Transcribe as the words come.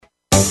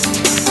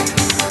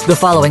The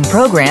following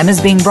program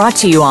is being brought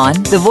to you on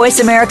the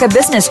Voice America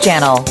Business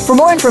Channel. For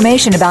more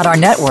information about our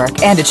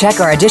network and to check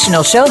our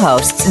additional show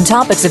hosts and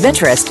topics of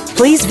interest,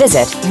 please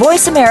visit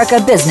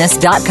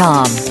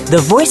voiceamericabusiness.com.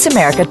 The Voice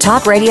America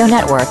Talk Radio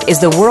Network is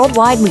the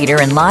worldwide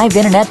leader in live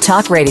Internet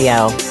talk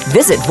radio.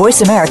 Visit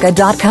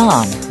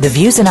voiceamerica.com. The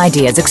views and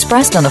ideas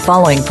expressed on the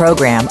following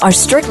program are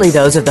strictly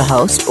those of the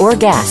host or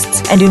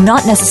guests and do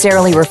not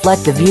necessarily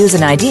reflect the views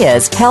and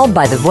ideas held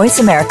by the Voice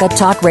America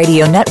Talk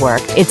Radio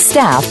Network, its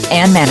staff,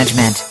 and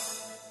management.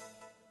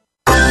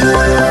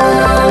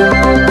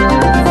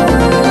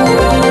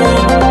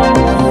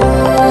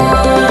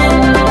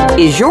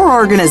 Is your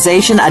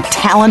organization a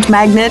talent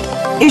magnet?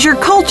 Is your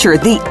culture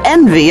the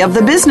envy of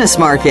the business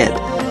market?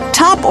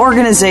 Top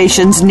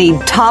organizations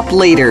need top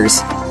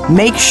leaders.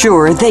 Make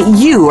sure that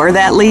you are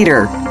that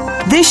leader.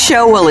 This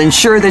show will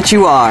ensure that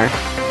you are.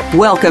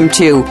 Welcome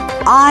to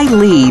I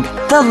Lead,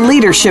 the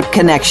Leadership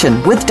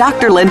Connection with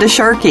Dr. Linda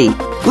Sharkey.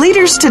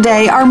 Leaders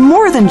today are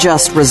more than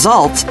just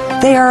results.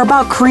 They are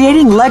about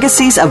creating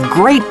legacies of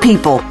great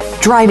people,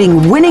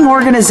 driving winning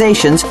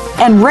organizations,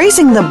 and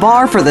raising the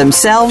bar for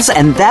themselves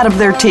and that of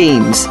their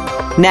teams.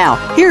 Now,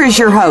 here is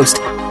your host,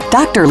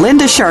 Dr.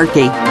 Linda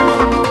Sharkey.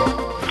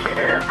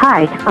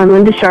 Hi, I'm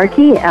Linda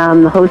Sharkey.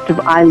 I'm the host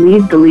of I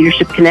Lead, the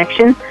Leadership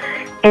Connection.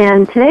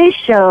 And today's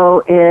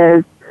show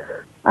is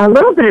a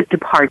little bit of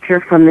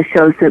departure from the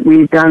shows that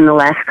we've done the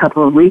last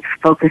couple of weeks,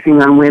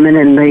 focusing on women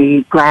and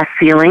the glass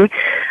ceiling.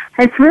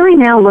 It's really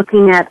now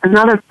looking at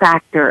another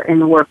factor in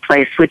the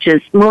workplace, which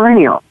is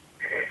millennial.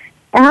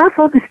 And our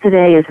focus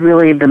today is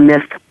really the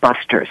myth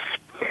busters.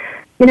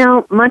 You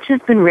know, much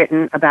has been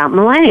written about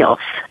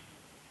millennials.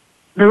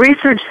 The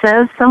research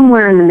says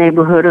somewhere in the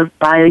neighborhood of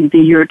by the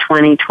year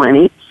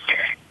 2020,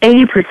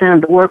 80%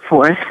 of the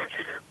workforce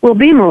will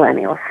be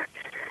millennials.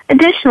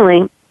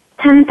 Additionally,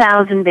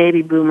 10,000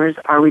 baby boomers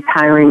are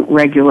retiring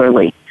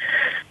regularly.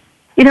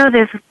 You know,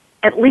 there's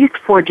at least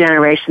 4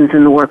 generations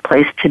in the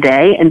workplace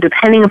today, and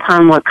depending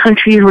upon what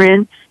country you're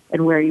in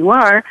and where you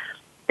are,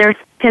 there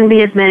can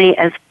be as many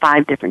as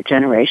 5 different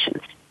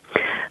generations.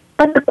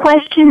 But the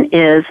question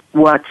is,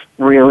 what's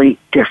really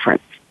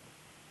different?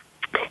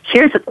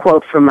 Here's a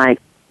quote from my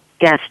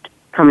guest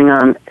coming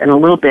on in a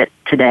little bit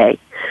today.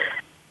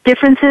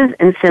 Differences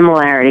and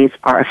similarities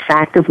are a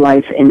fact of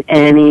life in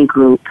any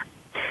group.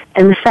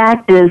 And the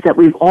fact is that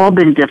we've all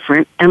been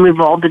different and we've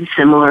all been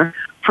similar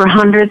for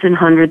hundreds and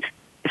hundreds,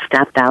 if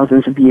not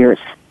thousands of years.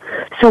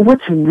 So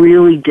what's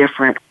really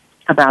different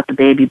about the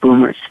baby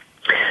boomers?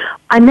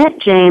 I met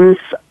James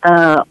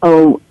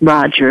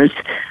Rodgers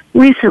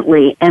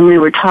recently, and we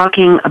were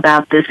talking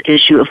about this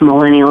issue of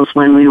millennials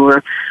when we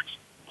were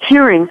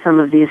hearing some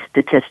of these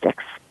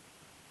statistics.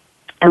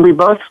 And we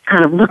both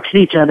kind of looked at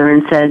each other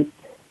and said,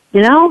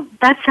 you know,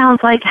 that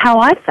sounds like how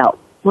I felt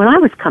when I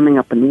was coming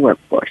up in the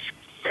workforce.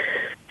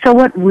 So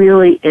what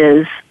really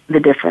is the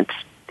difference?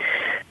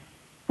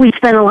 We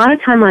spend a lot of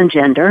time on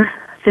gender.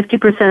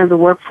 50% of the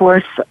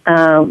workforce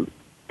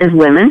is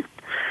women.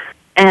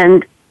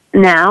 And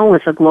now,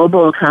 with a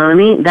global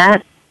economy,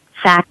 that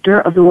factor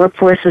of the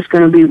workforce is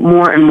going to be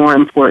more and more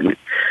important.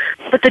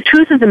 But the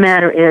truth of the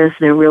matter is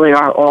there really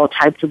are all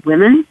types of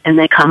women, and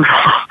they come in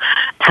all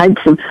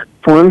types of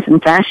forms and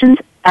fashions,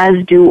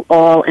 as do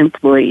all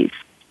employees.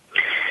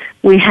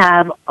 We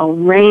have a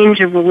range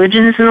of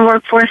religions in the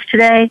workforce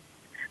today.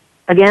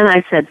 Again,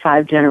 I said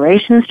 5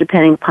 generations,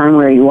 depending upon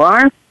where you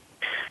are.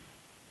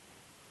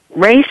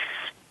 Race,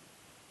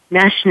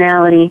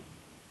 nationality,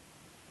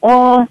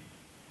 all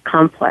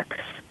complex.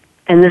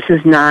 And this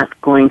is not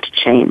going to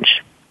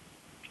change.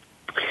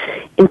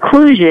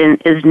 Inclusion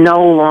is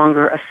no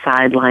longer a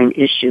sideline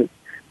issue.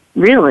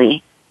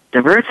 Really,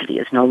 diversity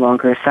is no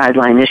longer a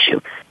sideline issue,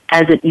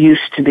 as it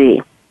used to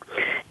be.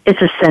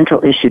 It's a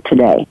central issue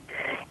today.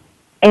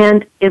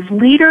 And if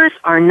leaders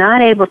are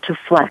not able to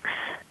flex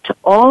to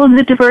all of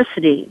the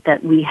diversity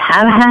that we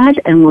have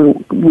had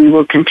and we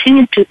will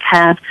continue to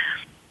have,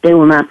 they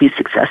will not be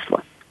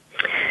successful.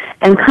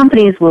 And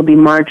companies will be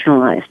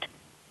marginalized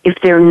if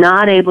they're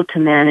not able to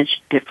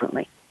manage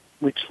differently,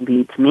 which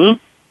leads me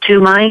to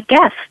my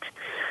guest.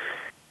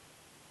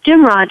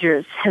 Jim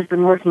Rodgers has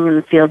been working in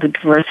the field of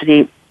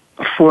diversity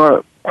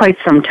for quite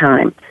some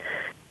time.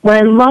 What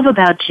I love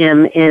about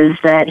Jim is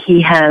that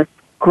he has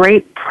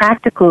great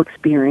practical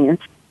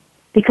experience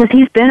because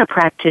he's been a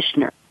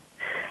practitioner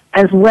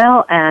as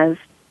well as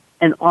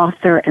an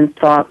author and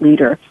thought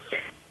leader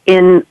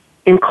in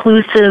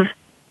inclusive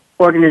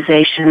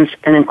organizations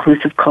and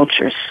inclusive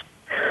cultures.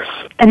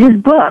 And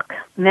his book,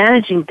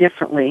 Managing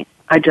Differently,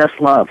 I just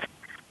love.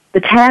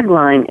 The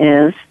tagline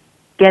is,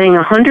 getting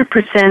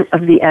 100%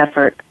 of the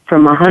effort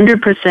from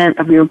 100%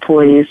 of your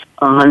employees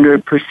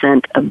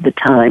 100% of the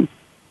time.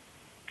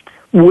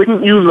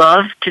 Wouldn't you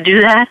love to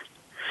do that?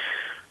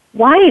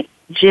 Why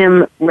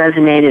Jim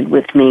resonated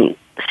with me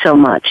so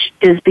much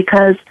is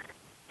because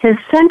his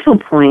central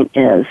point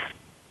is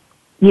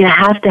you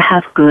have to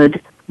have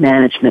good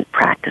management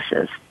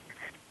practices.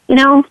 You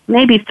know,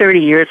 maybe 30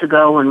 years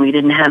ago when we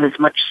didn't have as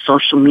much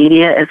social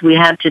media as we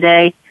have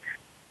today,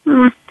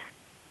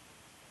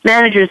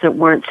 managers that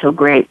weren't so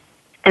great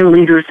and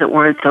leaders that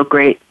weren't so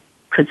great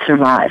could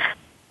survive.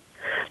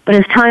 But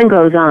as time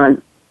goes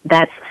on,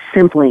 that's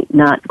simply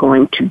not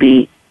going to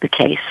be the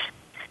case.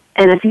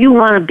 And if you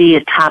want to be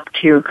a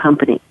top-tier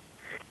company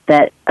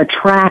that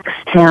attracts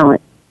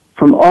talent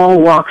from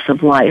all walks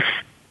of life,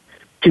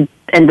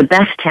 and the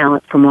best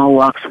talent from all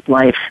walks of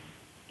life,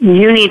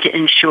 you need to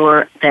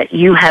ensure that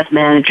you have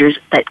managers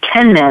that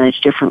can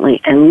manage differently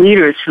and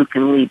leaders who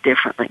can lead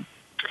differently.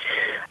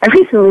 I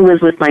recently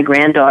was with my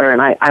granddaughter,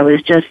 and I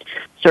was just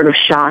sort of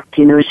shocked.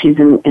 You know, she's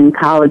in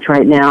college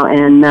right now,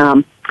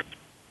 and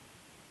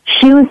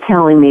she was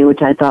telling me,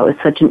 which I thought was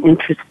such an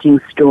interesting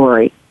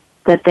story,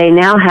 that they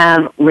now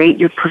have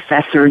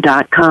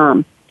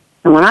rateyourprofessor.com.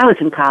 And when I was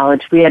in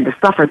college, we had to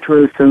suffer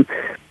through some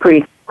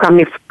pretty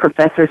crummy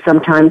professors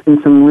sometimes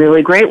and some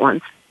really great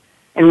ones.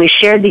 And we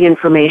shared the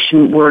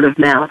information word of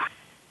mouth.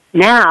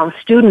 Now,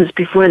 students,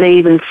 before they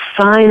even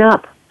sign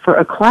up for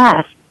a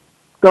class,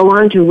 go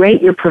on to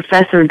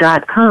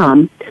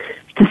rateyourprofessor.com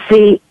to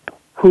see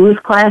whose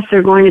class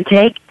they're going to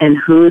take and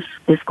whose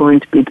is going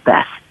to be the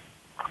best.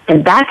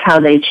 And that's how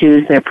they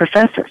choose their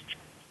professors.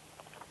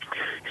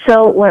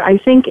 So what I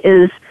think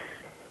is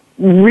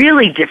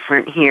really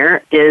different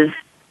here is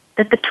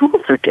that the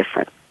tools are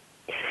different.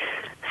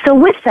 So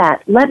with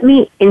that, let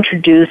me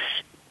introduce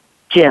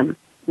Jim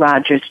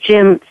Rodgers.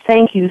 Jim,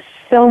 thank you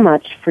so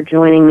much for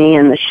joining me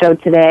in the show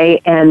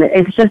today. And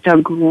it's just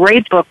a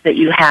great book that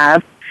you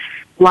have.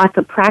 Lots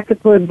of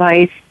practical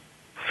advice,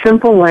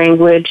 simple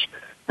language.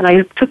 And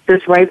I took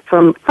this right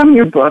from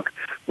your book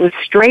with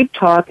straight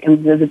talk and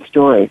vivid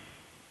stories.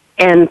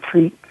 And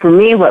for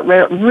me, what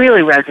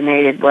really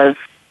resonated was,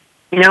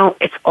 you know,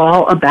 it's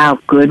all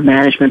about good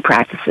management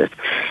practices.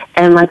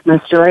 And like my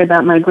story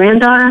about my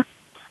granddaughter,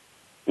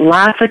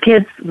 lots of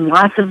kids,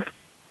 lots of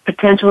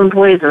potential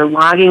employees are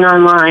logging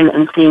online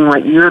and seeing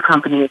what your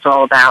company is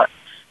all about.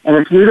 And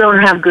if you don't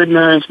have good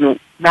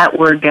management, that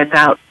word gets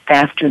out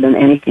faster than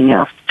anything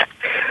else.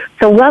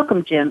 So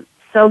welcome, Jim.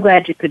 So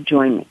glad you could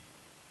join me.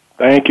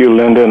 Thank you,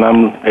 Linda, and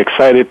I'm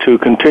excited to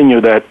continue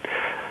that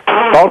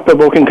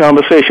thought-provoking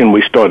conversation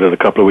we started a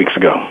couple of weeks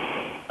ago.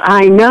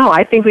 I know.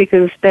 I think we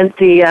could have spent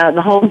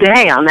the whole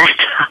day on that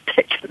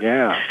topic.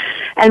 Yeah.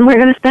 And we're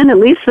going to spend at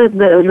least the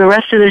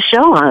rest of the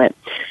show on it.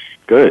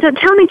 Good. So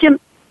tell me, Jim,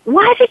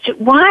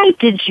 why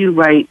did you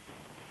write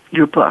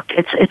your book?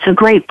 It's a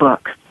great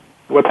book.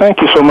 Well,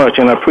 thank you so much,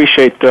 and I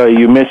appreciate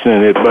you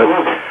mentioning it. But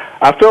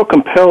I felt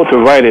compelled to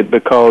write it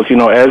because, you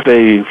know, as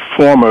a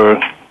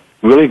former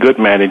really good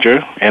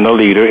manager and a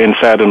leader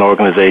inside an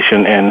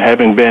organization, and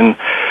having been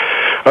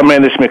a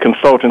management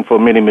consultant for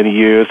many, many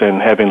years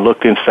and having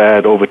looked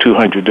inside over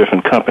 200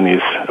 different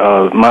companies,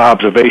 my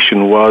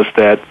observation was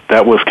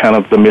that was kind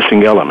of the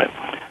missing element.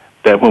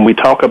 That when we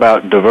talk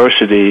about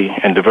diversity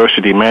and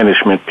diversity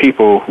management,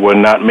 people were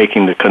not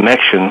making the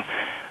connection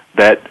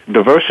that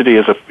diversity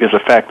is a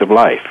fact of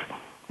life.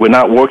 We're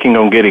not working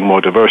on getting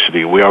more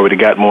diversity. We already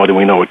got more than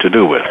we know what to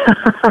do with.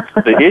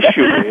 The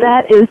issue is...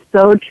 That is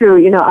so true.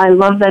 You know, I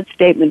love that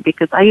statement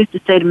because I used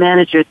to say to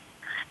managers,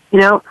 you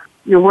know,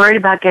 you're worried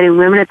about getting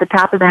women at the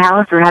top of the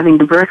house or having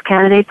diverse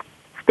candidates,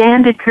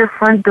 stand at your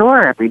front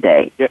door every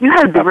day. Yeah, you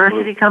have diversity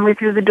absolutely. coming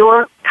through the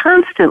door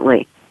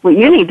constantly. What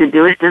you need to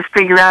do is just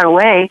figure out a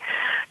way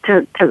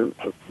to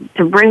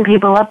bring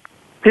people up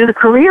through the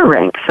career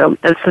ranks. So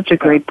that's such a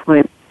great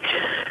point.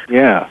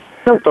 Yeah.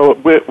 So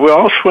we're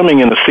all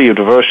swimming in the sea of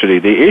diversity.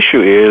 The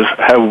issue is,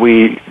 have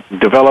we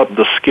developed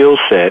the skill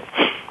set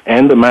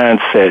and the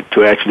mindset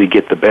to actually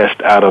get the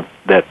best out of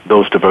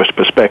those diverse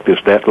perspectives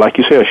that, like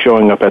you said, are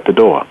showing up at the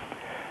door?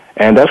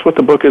 And that's what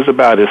the book is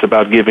about. It's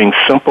about giving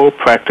simple,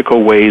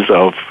 practical ways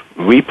of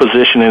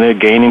repositioning it,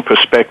 gaining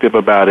perspective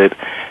about it,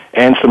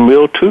 and some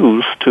real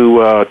tools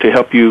to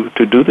help you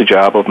to do the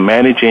job of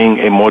managing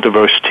a more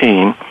diverse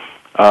team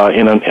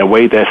in a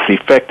way that's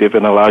effective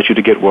and allows you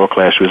to get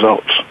world-class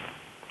results.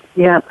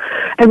 Yeah.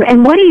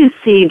 And what do you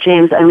see,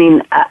 James? I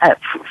mean,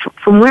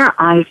 from where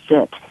I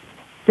sit,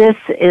 this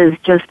is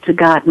just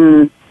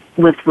gotten,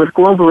 with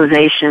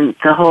globalization,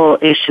 the whole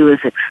issue is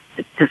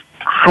just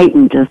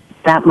heightened just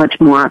that much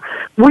more.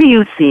 What are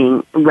you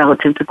seeing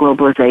relative to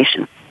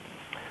globalization?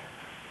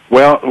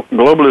 Well,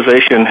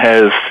 globalization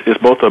is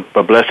both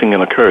a blessing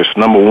and a curse.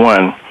 Number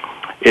one,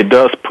 it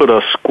does put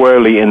us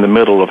squarely in the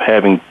middle of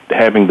having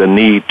the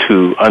need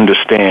to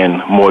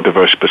understand more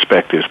diverse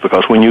perspectives,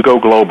 because when you go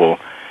global,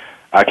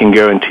 I can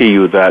guarantee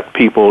you that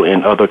people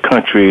in other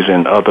countries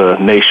and other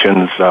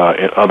nations,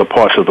 in other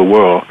parts of the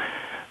world,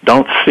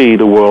 don't see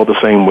the world the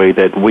same way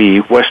that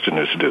we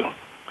Westerners do.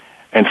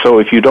 And so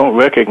if you don't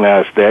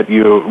recognize that,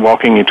 you're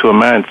walking into a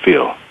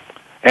minefield.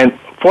 And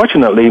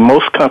fortunately,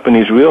 most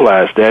companies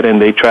realize that,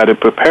 and they try to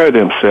prepare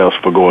themselves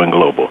for going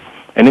global.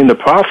 And in the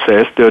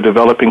process, they're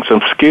developing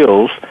some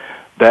skills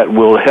that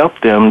will help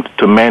them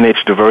to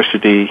manage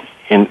diversity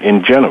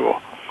in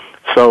general.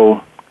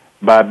 So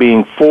by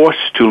being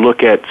forced to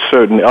look at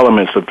certain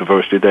elements of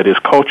diversity, that is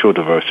cultural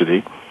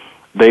diversity,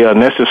 they are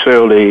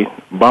necessarily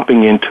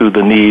bumping into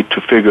the need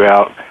to figure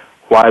out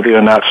why they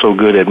are not so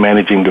good at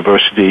managing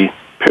diversity,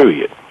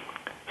 period.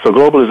 So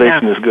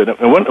globalization is good.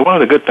 And one of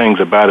the good things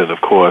about it,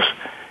 of course,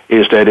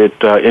 is that it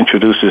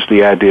introduces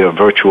the idea of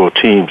virtual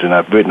teams, and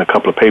I've written a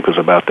couple of papers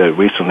about that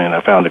recently, and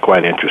I found it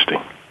quite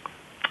interesting.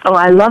 Oh,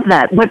 I love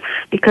that.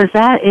 Because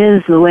that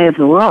is the way of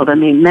the world. I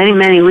mean,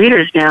 many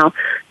leaders now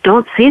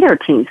don't see their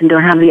teams and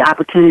don't have the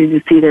opportunity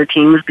to see their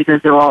teams because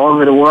they're all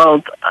over the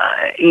world,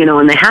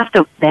 and they have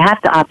to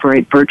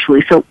operate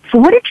virtually. So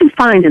what did you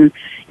find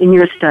in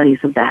your studies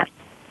of that?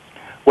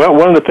 Well,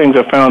 one of the things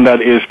I found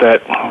out is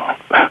that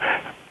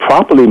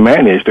properly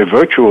managed, a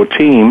virtual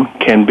team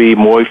can be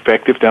more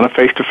effective than a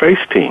face-to-face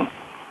team.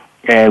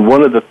 And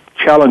one of the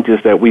challenges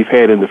that we've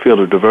had in the field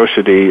of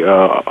diversity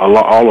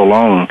all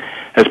along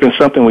has been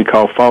something we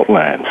call fault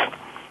lines.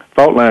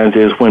 Fault lines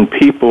is when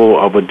people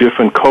of a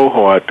different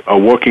cohort are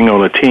working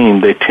on a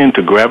team, they tend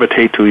to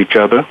gravitate to each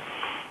other,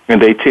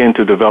 and they tend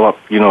to develop,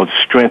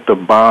 strength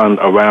of bond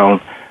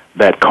around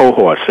that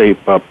cohort. Say,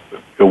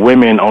 the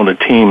women on a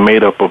team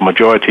made up of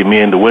majority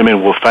men, the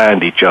women will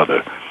find each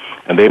other,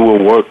 and they will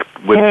work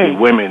with the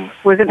women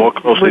more closely than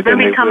they will. We're going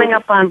to be coming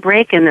up on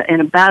break in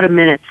about a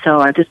minute, so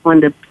I just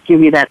wanted to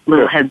give you that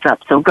little heads up.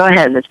 So go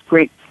ahead. That's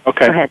great.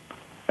 Okay. Go ahead.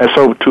 And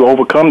so to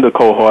overcome the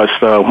cohorts,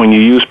 when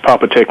you use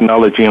proper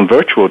technology in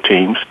virtual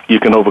teams, you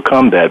can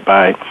overcome that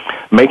by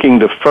making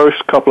the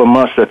first couple of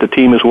months that the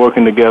team is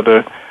working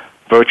together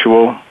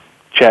virtual,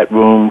 chat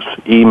rooms,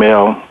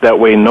 email. That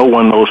way no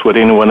one knows what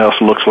anyone else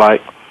looks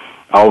like.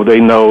 All they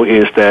know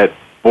is that,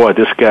 boy,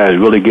 this guy is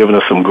really giving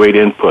us some great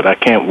input. I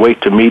can't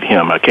wait to meet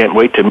him. I can't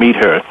wait to meet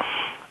her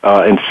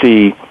and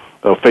see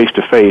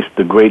face-to-face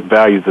the great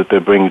value that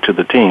they're bringing to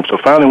the team. So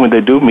finally, when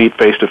they do meet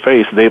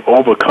face-to-face, they've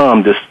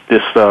overcome this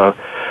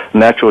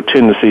natural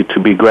tendency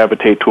to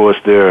gravitate towards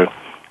their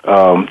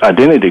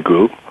identity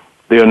group.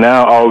 They are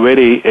now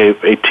already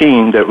a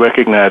team that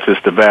recognizes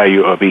the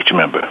value of each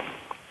member.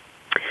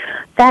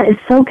 That is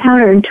so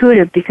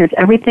counterintuitive because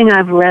everything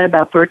I've read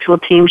about virtual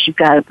teams,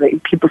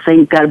 people say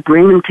you've got to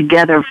bring them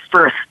together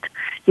first,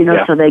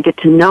 so they get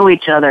to know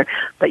each other.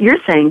 But you're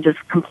saying just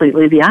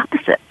completely the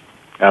opposite.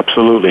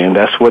 Absolutely, and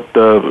that's what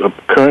the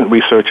current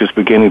research is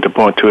beginning to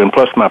point to. And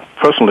plus, my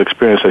personal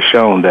experience has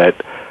shown that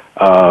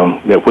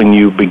when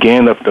you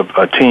begin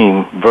a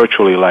team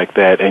virtually like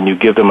that, and you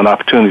give them an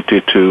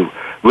opportunity to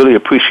really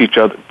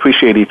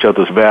appreciate each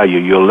other's value,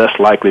 you're less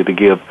likely to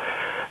get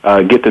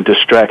the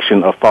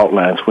distraction of fault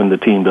lines when the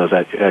team does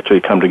actually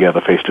come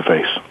together face to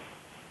face.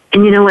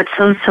 And you know what's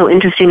so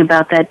interesting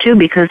about that too,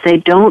 because they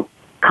don't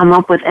come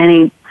up with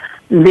any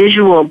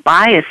visual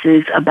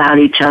biases about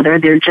each other.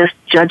 They're just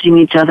judging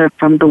each other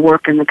from the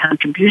work and the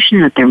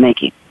contribution that they're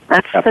making.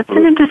 That's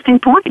an interesting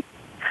point.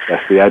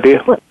 That's the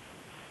idea.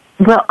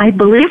 Well, I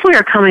believe we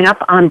are coming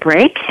up on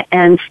break,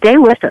 and stay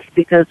with us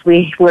because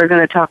we're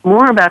going to talk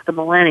more about the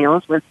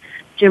Millennials with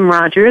Jim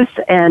Rodgers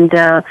and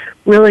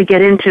really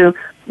get into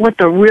what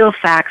the real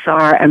facts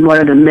are and what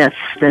are the myths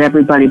that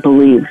everybody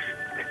believes.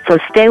 So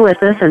stay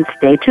with us and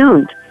stay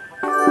tuned.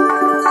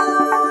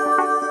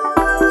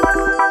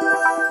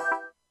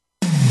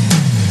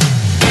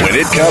 When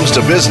it comes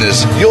to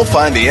business, you'll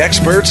find the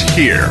experts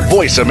here.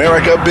 Voice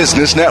America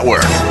Business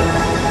Network.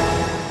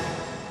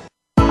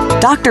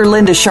 Dr.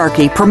 Linda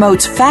Sharkey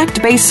promotes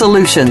fact-based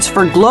solutions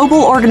for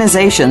global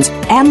organizations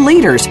and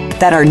leaders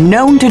that are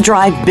known to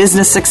drive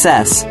business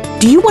success.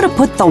 Do you want to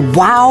put the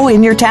wow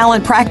in your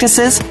talent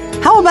practices?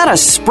 How about a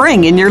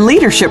spring in your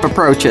leadership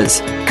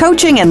approaches?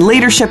 Coaching and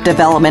leadership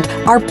development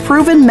are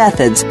proven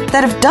methods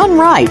that, if done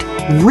right,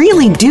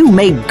 really do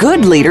make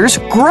good leaders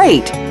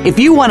great. If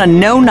you want a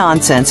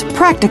no-nonsense,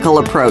 practical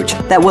approach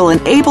that will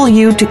enable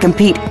you to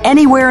compete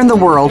anywhere in the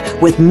world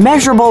with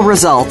measurable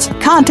results,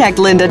 contact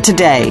Linda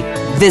today.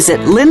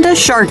 Visit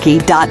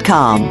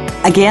lindasharkey.com.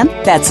 Again,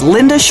 that's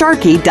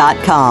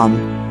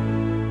lindasharkey.com.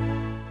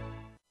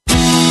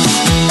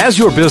 As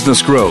your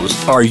business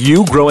grows, are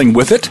you growing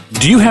with it?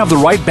 Do you have the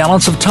right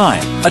balance of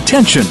time,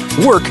 attention,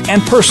 work,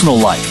 and personal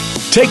life?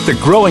 Take the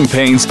growing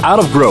pains out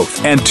of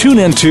growth and tune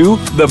into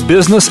The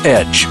Business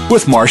Edge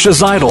with Marcia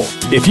Zeidel.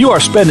 If you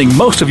are spending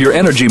most of your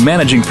energy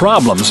managing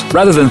problems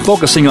rather than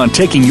focusing on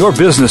taking your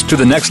business to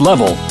the next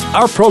level,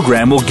 our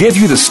program will give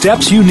you the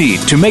steps you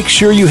need to make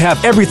sure you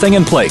have everything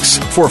in place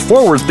for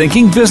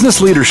forward-thinking business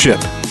leadership.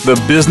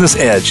 The Business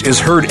Edge is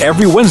heard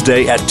every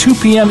Wednesday at 2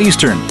 p.m.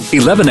 Eastern,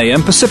 11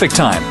 a.m. Pacific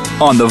Time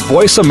on the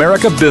Voice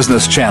America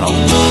Business Channel.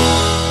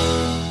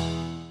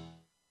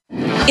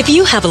 If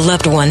you have a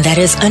loved one that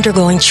is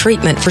undergoing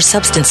treatment for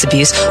substance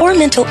abuse or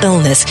mental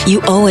illness,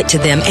 you owe it to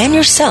them and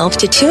yourself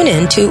to tune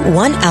in to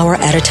 1 Hour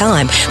at a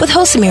Time with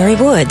host Mary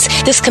Woods.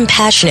 This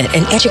compassionate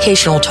and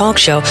educational talk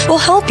show will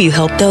help you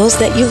help those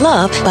that you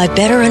love by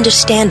better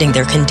understanding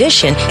their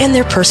condition and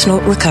their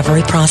personal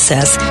recovery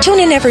process. Tune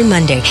in every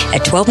Monday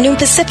at 12 noon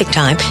Pacific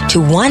Time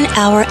to 1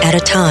 Hour at a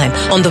Time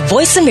on the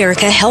Voice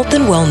America Health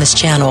and Wellness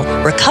Channel.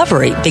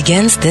 Recovery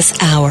begins this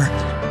hour.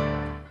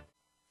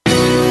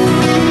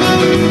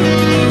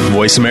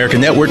 Voice America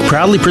Network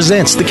proudly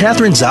presents The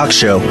Catherine Zox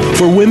Show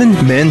for women,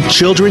 men,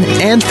 children,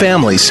 and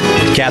families.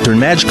 Catherine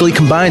magically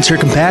combines her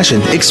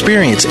compassion,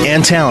 experience,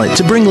 and talent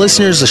to bring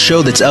listeners a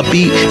show that's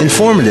upbeat,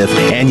 informative,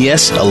 and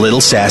yes, a little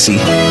sassy.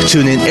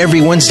 Tune in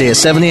every Wednesday at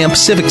 7 a.m.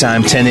 Pacific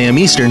Time, 10 a.m.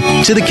 Eastern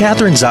to The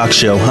Catherine Zox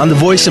Show on the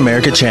Voice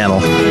America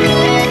channel.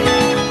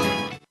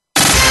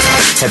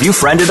 Have you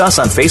friended us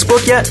on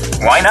Facebook yet?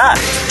 Why not?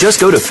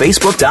 Just go to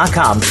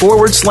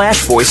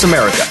facebook.com/Voice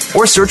America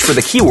or search for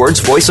the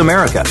keywords Voice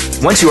America.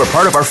 Once you are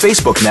part of our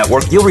Facebook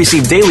network, you'll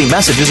receive daily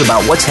messages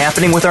about what's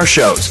happening with our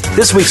shows,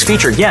 this week's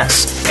featured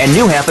guests, and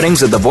new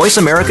happenings at the Voice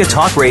America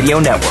Talk Radio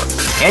Network.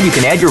 And you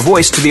can add your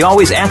voice to the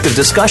always active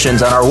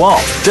discussions on our wall.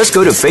 Just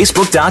go to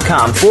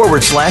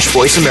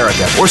facebook.com/Voice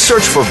America or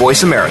search for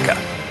Voice America.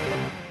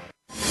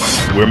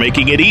 We're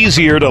making it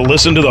easier to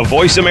listen to the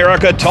Voice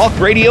America Talk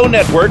Radio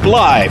Network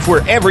live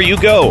wherever you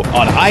go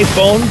on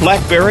iPhone,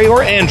 BlackBerry,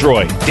 or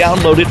Android.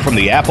 Download it from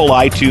the Apple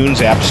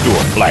iTunes App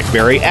Store,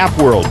 BlackBerry App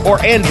World, or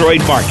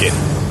Android Market.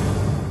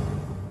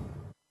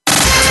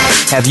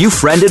 Have you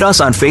friended us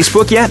on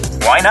Facebook yet?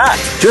 Why not?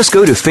 Just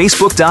go to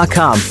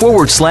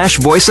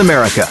facebook.com/Voice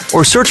America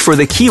or search for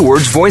the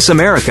keywords Voice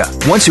America.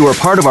 Once you are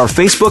part of our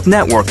Facebook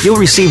network, you'll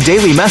receive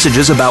daily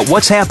messages about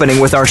what's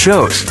happening with our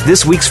shows,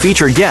 this week's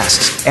featured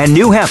guests, and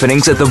new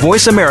happenings at the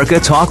Voice America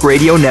Talk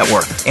Radio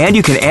Network. And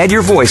you can add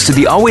your voice to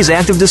the always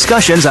active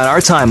discussions on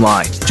our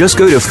timeline. Just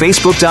go to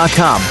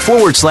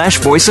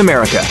facebook.com/Voice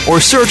America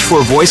or search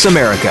for Voice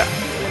America.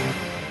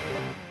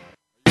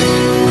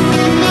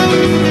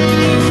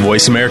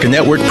 Voice America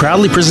Network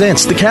proudly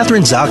presents The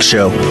Catherine Zox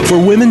Show for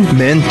women,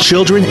 men,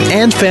 children,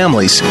 and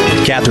families.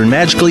 Catherine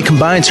magically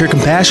combines her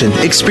compassion,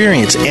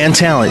 experience, and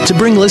talent to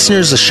bring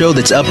listeners a show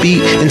that's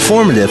upbeat,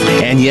 informative,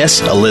 and yes,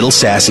 a little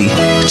sassy.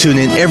 Tune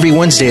in every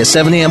Wednesday at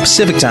 7 a.m.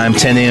 Pacific Time,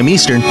 10 a.m.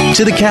 Eastern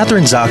to The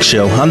Catherine Zox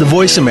Show on the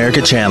Voice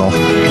America channel.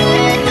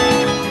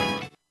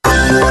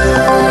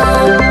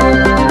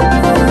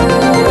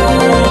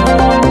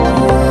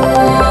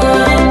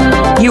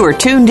 You are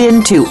tuned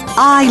in to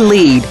I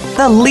Lead,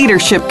 the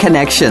Leadership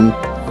Connection.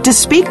 To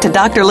speak to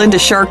Dr. Linda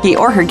Sharkey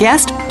or her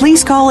guest,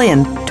 please call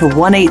in to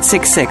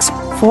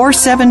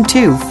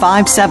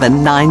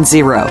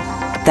 1-866-472-5790.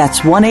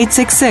 That's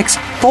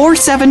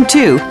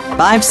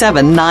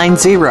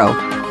 1-866-472-5790.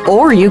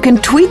 Or you can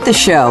tweet the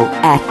show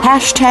at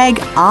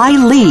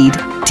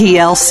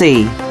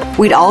 #ILeadTLC.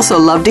 We'd also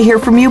love to hear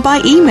from you by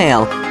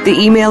email. The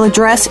email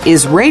address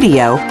is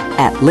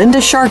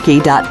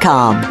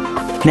radio@lindasharkey.com.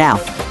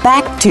 Now,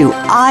 back to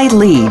I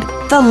Lead,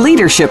 the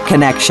Leadership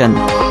Connection.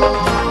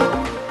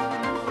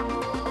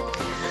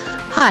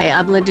 Hi,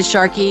 I'm Linda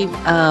Sharkey,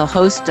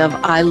 host of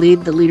I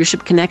Lead, the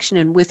Leadership Connection,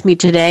 and with me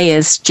today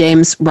is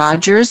James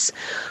Rodgers,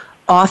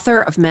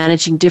 author of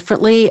Managing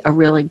Differently, a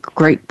really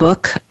great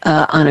book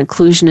on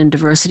inclusion and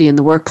diversity in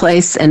the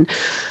workplace. And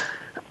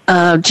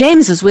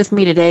James is with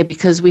me today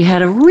because we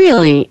had a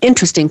really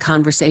interesting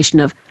conversation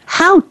of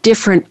how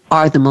different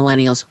are the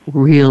millennials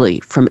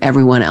really from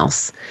everyone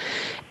else.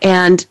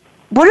 And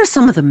what are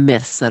some of the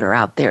myths that are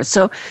out there?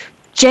 So,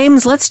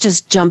 James, let's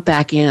just jump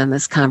back in on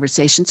this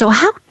conversation. So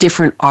how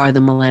different are the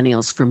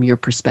millennials from your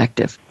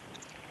perspective?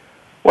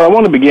 Well, I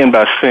want to begin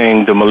by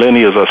saying the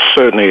millennials are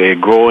certainly a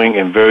growing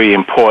and very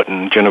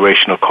important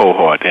generational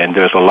cohort, and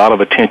there's a lot of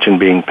attention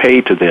being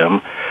paid to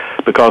them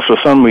because for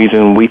some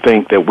reason we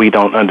think that we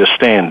don't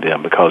understand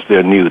them because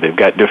they're new. They've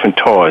got different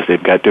toys,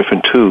 they've got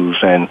different tools,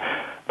 and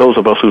those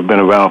of us who've been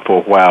around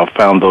for a while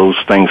found those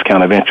things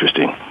kind of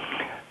interesting.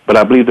 But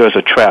I believe there's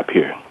a trap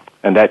here.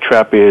 And that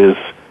trap is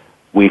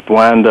we've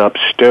wound up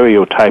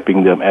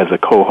stereotyping them as a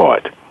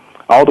cohort.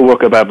 All the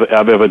work I've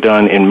ever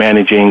done in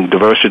managing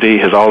diversity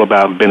has all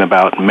been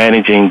about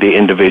managing the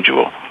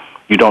individual.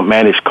 You don't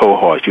manage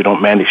cohorts. You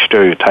don't manage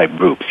stereotype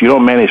groups. You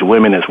don't manage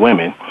women as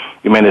women.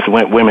 You manage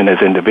women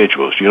as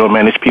individuals. You don't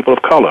manage people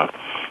of color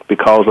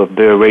because of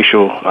their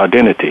racial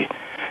identity.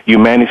 You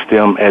manage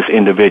them as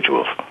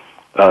individuals.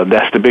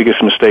 That's the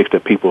biggest mistake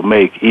that people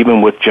make,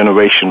 even with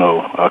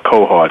generational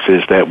cohorts,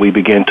 is that we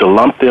begin to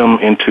lump them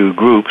into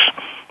groups.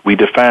 We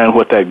define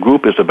what that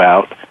group is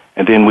about,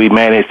 and then we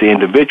manage the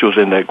individuals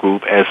in that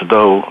group as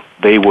though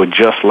they were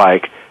just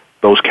like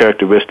those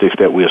characteristics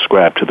that we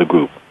ascribe to the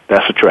group.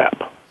 That's a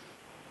trap.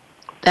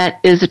 That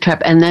is a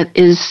trap, and that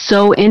is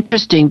so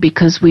interesting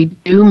because we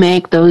do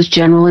make those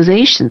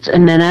generalizations,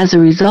 and then as a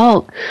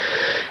result,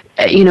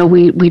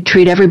 we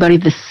treat everybody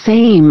the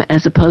same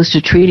as opposed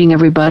to treating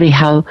everybody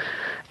how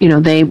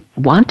they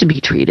want to be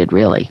treated,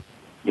 really.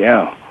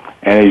 Yeah.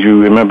 And as you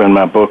remember in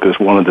my book, is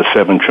one of the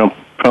 7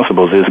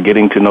 principles is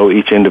getting to know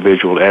each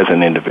individual as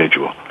an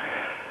individual.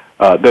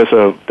 There's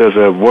a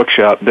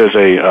workshop, there's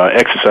a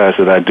exercise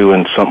that I do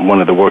in one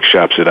of the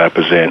workshops that I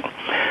present,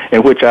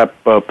 in which I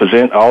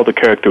present all the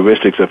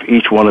characteristics of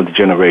each one of the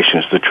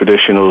generations, the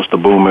traditionals, the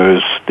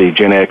boomers, the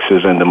Gen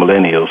Xers, and the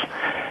millennials.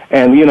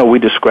 And, we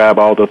describe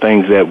all the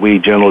things that we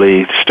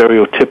generally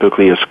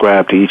stereotypically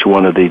ascribe to each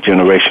one of the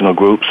generational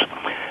groups.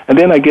 And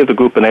then I give the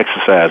group an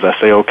exercise. I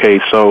say, okay,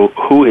 so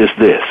who is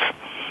this?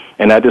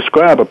 And I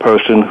describe a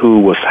person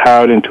who was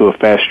hired into a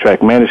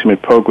fast-track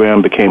management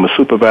program, became a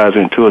supervisor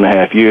in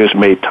 2.5 years,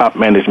 made top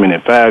management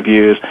in 5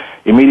 years,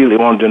 immediately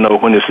wanted to know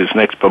when is his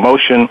next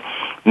promotion,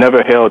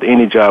 never held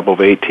any job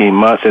over 18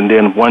 months, and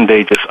then one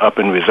day just up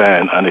and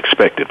resigned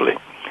unexpectedly.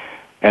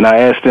 And I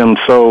asked him,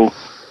 so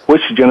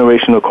which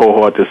generational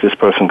cohort does this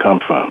person come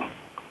from?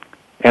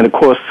 And, of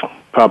course,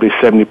 probably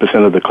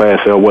 70% of the class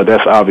said, well,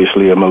 that's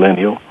obviously a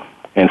millennial.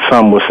 And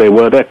some will say,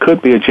 well, that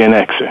could be a Gen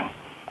Xer.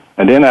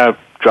 And then I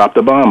dropped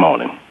a bomb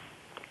on him.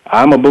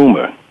 I'm a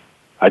boomer.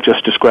 I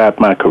just described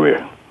my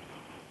career.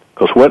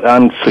 Because what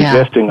I'm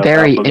suggesting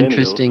about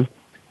millennials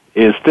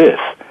is this.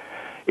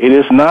 It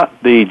is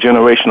not the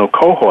generational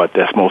cohort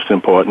that's most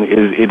important.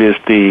 It is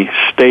the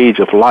stage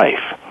of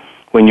life.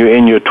 When you're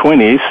in your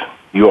 20s,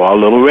 you are a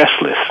little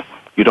restless.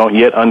 You don't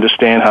yet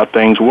understand how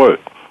things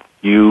work.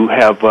 You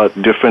have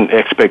different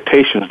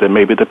expectations than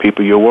maybe the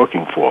people you're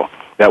working for.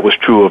 That was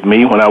true of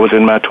me when I was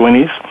in my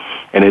 20s,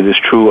 and it is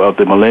true of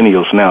the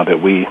millennials now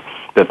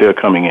that they're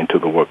coming into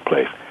the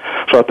workplace.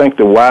 So I think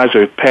the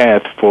wiser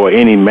path for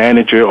any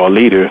manager or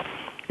leader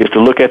is to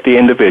look at the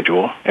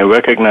individual and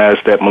recognize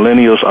that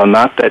millennials are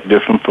not that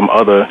different from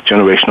other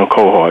generational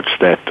cohorts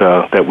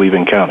that we've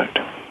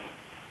encountered.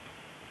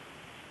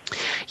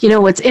 You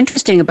know, what's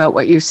interesting about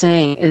what you're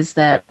saying is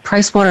that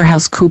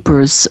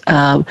PricewaterhouseCoopers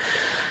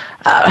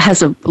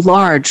has a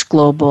large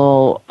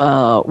global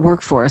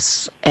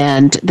workforce,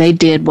 and they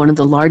did one of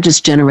the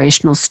largest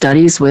generational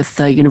studies with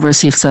the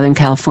University of Southern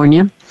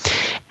California.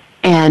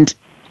 And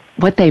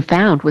what they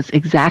found was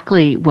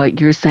exactly what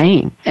you're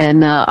saying.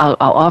 And I'll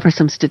offer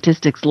some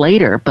statistics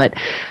later, but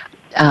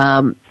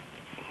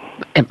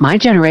at my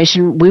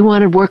generation, we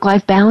wanted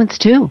work-life balance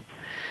too.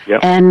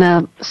 Yep.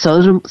 And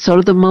so do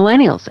the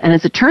millennials. And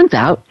as it turns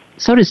out,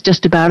 so does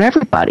just about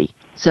everybody.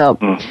 So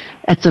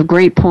that's a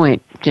great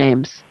point,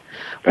 James.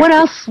 What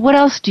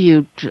else do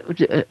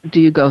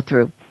you go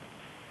through?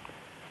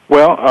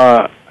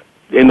 Well,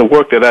 in the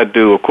work that I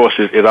do, of course,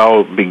 it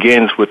all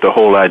begins with the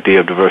whole idea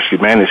of diversity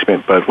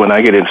management. But when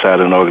I get inside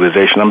an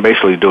organization, I'm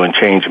basically doing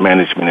change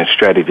management and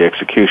strategy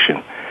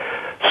execution.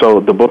 So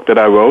the book that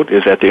I wrote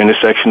is at the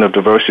intersection of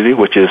diversity,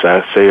 which is,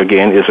 I say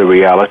again, is a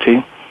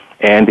reality,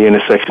 and the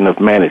intersection of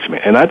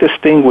management. And I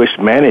distinguish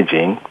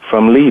managing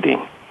from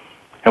leading.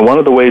 And one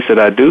of the ways that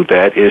I do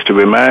that is to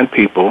remind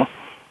people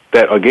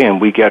that, again,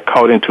 we get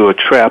caught into a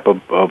trap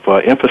of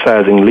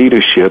emphasizing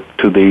leadership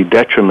to the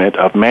detriment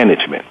of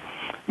management.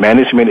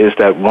 Management is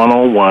that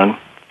one-on-one,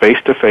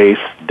 face-to-face,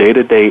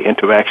 day-to-day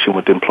interaction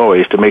with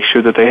employees to make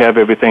sure that they have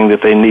everything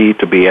that they need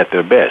to be at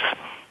their best.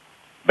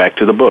 Back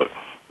to the book.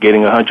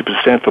 Getting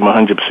 100% from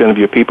 100% of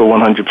your people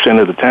 100%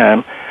 of the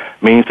time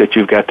means that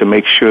you've got to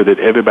make sure that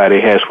everybody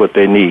has what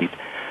they need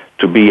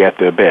to be at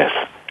their best.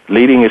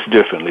 Leading is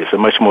differently. It's a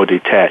much more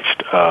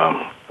detached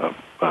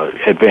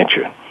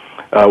adventure.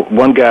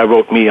 One guy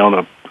wrote me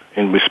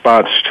in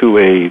response to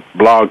a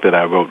blog that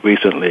I wrote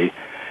recently.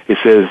 He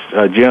says,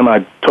 Jim,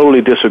 I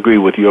totally disagree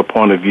with your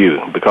point of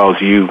view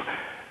because you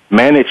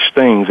manage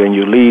things and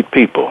you lead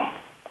people.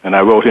 And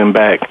I wrote him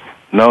back,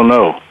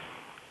 no,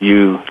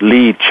 you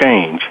lead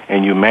change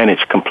and you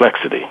manage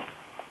complexity.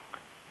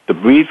 The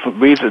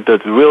reason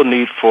that the real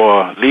need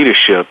for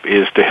leadership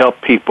is to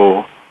help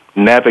people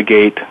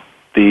navigate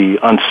the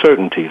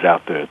uncertainties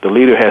out there. The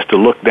leader has to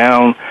look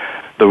down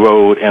the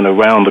road and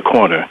around the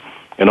corner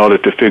in order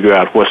to figure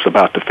out what's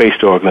about to face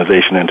the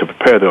organization and to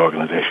prepare the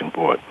organization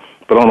for it.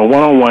 But on a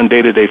one-on-one,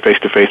 day-to-day,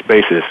 face-to-face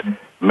basis,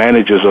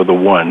 managers are the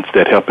ones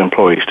that help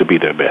employees to be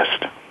their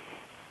best.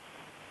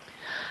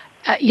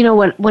 You know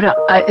what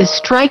is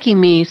striking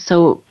me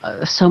so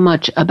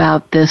much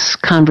about this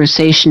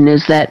conversation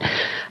is that,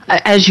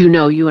 as you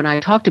know, you and I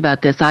talked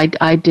about this.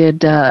 I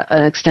did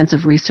an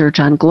extensive research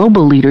on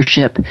global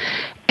leadership,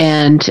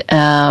 and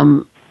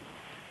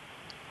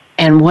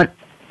what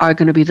are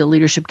going to be the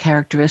leadership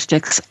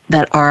characteristics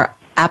that are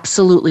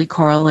absolutely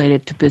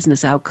correlated to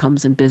business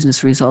outcomes and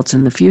business results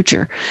in the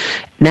future,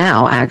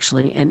 now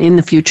actually, and in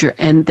the future,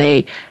 and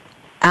they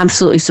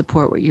absolutely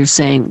support what you're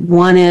saying.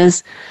 One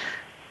is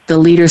the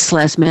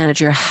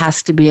leader/manager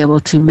has to be able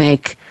to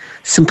make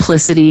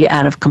simplicity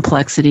out of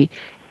complexity,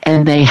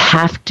 and they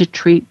have to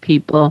treat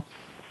people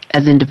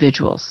as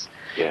individuals.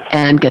 Yes.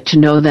 And get to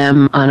know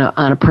them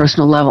on a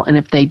personal level. And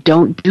if they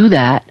don't do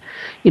that,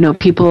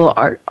 people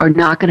are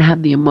not going to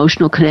have the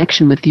emotional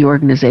connection with the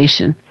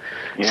organization.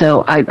 Yeah.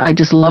 So I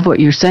just love what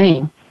you're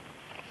saying.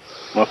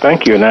 Well,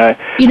 thank you. And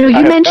you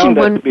mentioned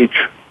one.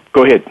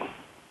 Go ahead.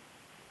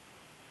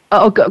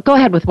 Oh, go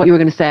ahead with what you were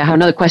going to say. I have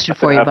another question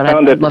for you, but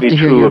I'd love to hear your response. I found that to be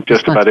true of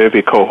just about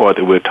every cohort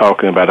that we're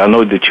talking about. I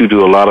know that you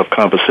do a lot of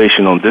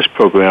conversation on this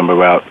program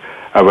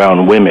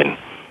around women,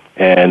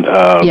 and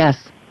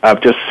yes.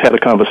 I've just had a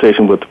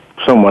conversation with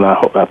someone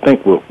I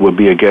think will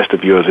be a guest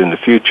of yours in the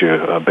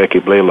future, Becky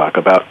Blaylock,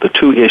 about the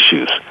two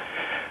issues.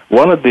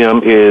 One of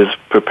them is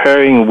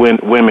preparing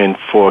women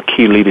for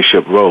key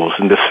leadership roles,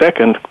 and the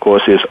second, of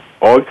course,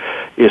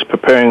 is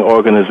preparing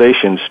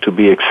organizations to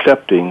be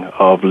accepting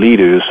of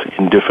leaders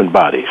in different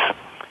bodies.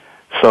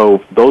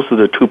 So those are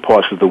the two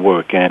parts of the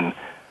work, and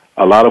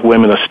A lot of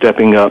women are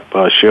stepping up.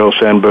 Sheryl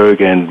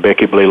Sandberg and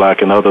Becky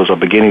Blaylock and others are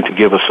beginning to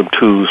give us some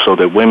tools so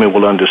that women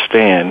will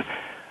understand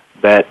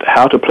that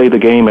how to play the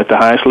game at the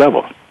highest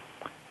level.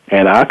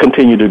 And I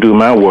continue to do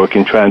my work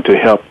in trying to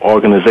help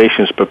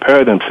organizations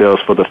prepare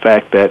themselves for the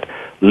fact that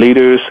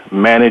leaders,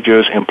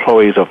 managers,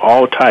 employees of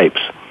all types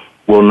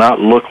will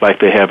not look like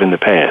they have in the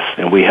past.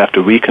 And we have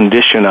to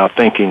recondition our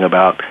thinking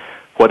about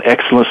what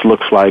excellence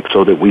looks like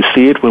so that we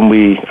see it when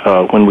we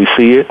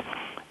see it,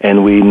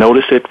 and we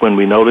notice it when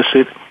we notice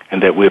it,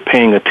 and that we're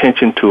paying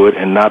attention to it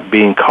and not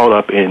being caught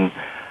up in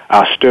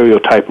our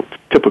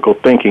typical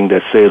thinking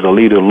that says a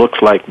leader looks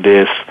like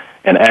this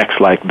and acts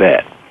like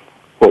that.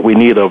 What we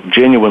need are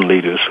genuine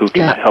leaders who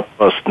can help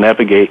us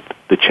navigate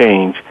the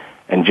change,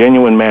 and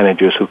genuine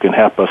managers who can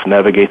help us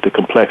navigate the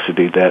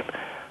complexity that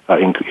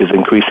is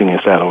increasing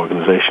inside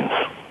organizations.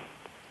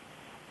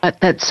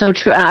 That's so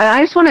true.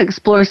 I just want to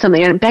explore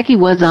something, and Becky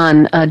was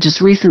on just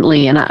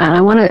recently, and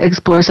I want to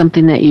explore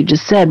something that you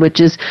just said,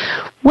 which is,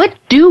 what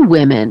do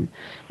women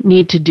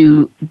need to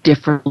do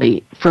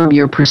differently from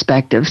your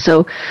perspective?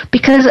 So,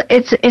 because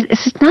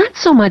it's not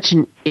so much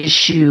an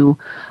issue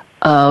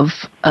of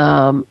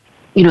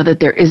that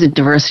there isn't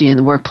diversity in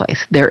the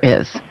workplace. There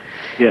is.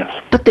 Yes.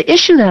 But the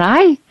issue that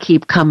I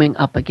keep coming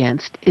up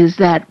against is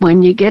that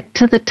when you get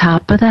to the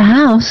top of the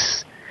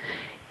house,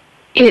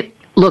 it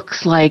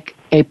looks like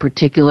a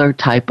particular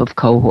type of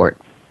cohort.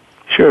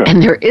 Sure.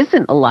 And there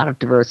isn't a lot of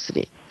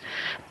diversity.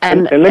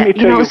 And let me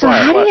tell you so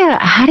why.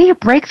 how do you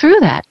break through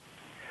that?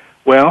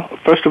 Well,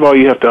 first of all,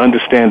 you have to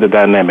understand the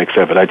dynamics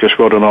of it. I just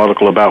wrote an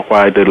article about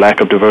why the lack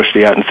of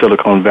diversity out in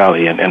Silicon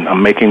Valley, and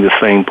I'm making the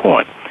same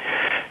point.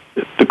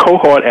 The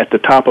cohort at the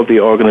top of the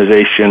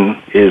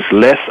organization is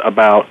less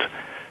about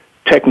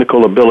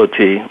technical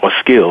ability or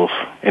skills,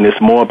 and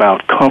it's more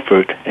about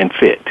comfort and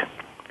fit.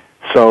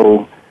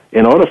 So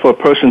in order for a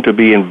person to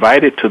be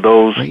invited to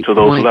those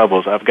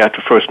levels, I've got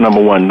to first,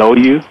 number one, know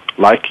you,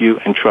 like you,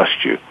 and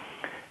trust you.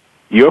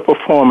 Your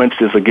performance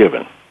is a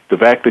given. The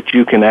fact that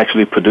you can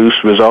actually produce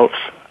results,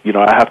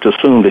 I have to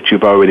assume that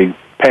you've already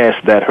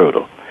passed that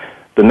hurdle.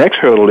 The next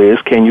hurdle is,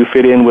 can you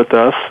fit in with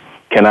us?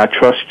 Can I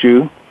trust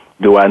you?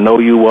 Do I know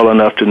you well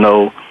enough to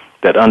know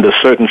that under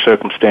certain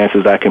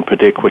circumstances I can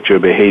predict what your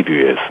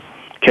behavior is?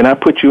 Can I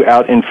put you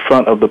out in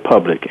front of the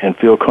public and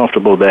feel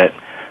comfortable that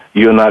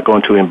you're not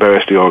going to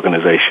embarrass the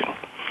organization?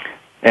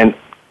 And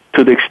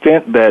to the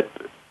extent that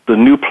the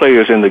new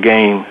players in the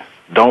game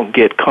don't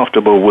get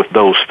comfortable with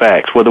those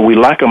facts, whether we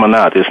like them or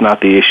not, is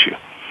not the issue.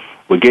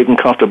 We're getting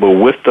comfortable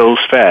with those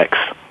facts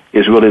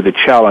is really the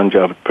challenge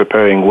of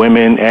preparing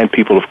women and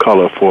people of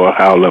color for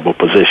higher-level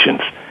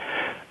positions.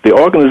 The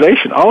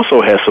organization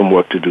also has some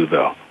work to do,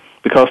 though,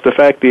 because the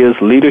fact is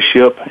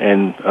leadership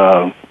and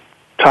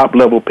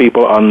top-level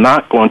people are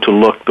not going to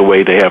look the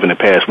way they have in the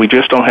past. We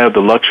just don't have the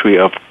luxury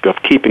of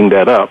keeping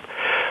that up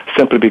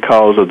simply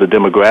because of the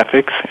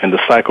demographics and the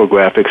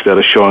psychographics that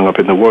are showing up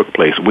in the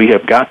workplace. We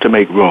have got to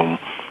make room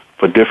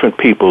for different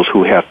peoples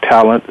who have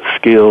talent,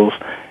 skills,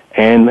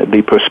 and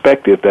the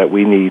perspective that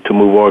we need to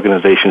move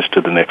organizations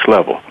to the next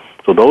level.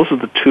 So those are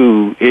the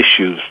two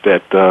issues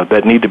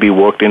that need to be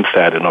worked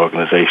inside an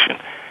organization.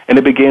 And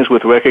it begins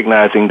with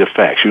recognizing the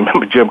facts. You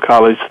remember Jim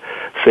Collins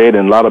said,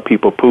 and a lot of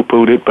people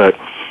poo-pooed it, but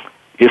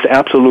it's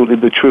absolutely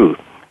the truth.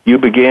 You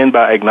begin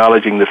by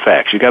acknowledging the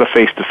facts. You got to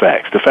face the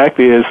facts. The fact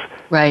is,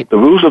 the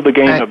rules of the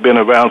game have been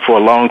around for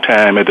a long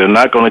time, and they're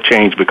not going to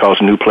change because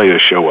new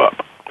players show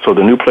up. So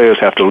the new players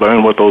have to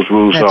learn what those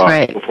rules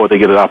are before they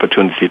get an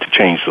opportunity to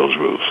change those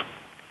rules.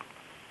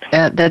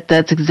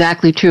 That's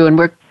exactly true, and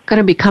we're going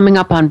to be coming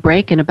up on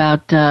break in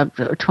about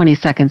 20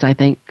 seconds, I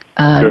think,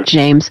 Sure.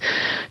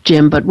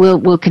 Jim. But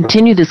we'll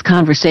continue this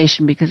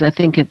conversation because I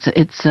think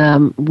it's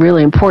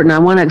really important. I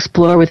want to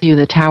explore with you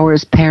the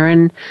Towers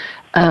Perrin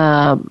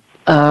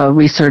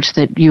research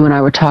that you and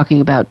I were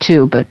talking about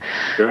too. But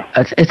sure.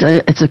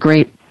 It's a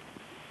great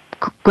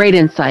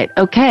insight.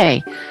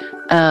 Okay,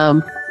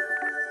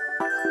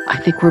 I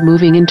think we're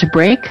moving into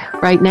break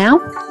right now.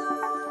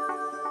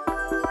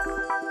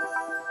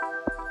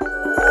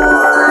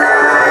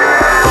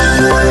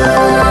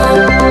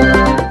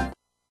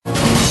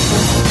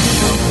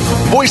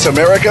 Voice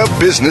America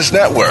Business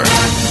Network,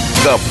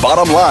 the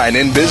bottom line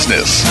in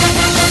business.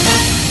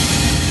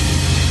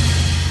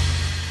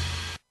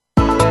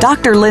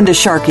 Dr. Linda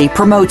Sharkey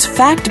promotes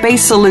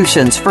fact-based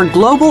solutions for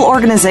global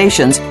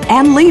organizations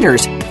and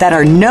leaders that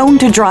are known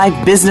to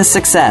drive business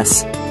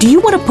success. Do you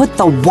want to put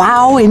the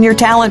wow in your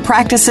talent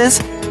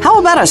practices? How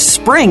about a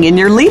spring in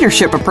your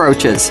leadership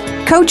approaches?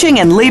 Coaching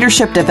and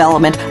leadership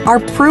development are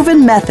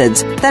proven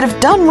methods that, if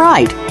done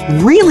right,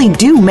 really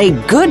do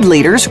make good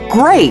leaders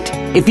great.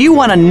 If you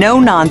want a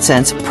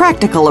no-nonsense,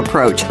 practical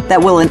approach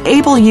that will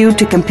enable you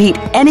to compete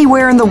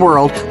anywhere in the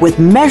world with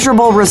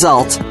measurable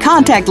results,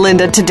 contact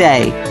Linda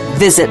today.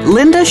 Visit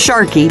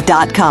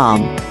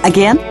lindasharkey.com.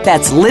 Again,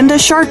 that's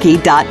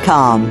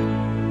lindasharkey.com.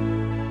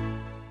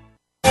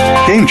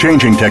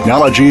 Game-changing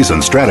technologies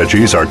and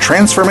strategies are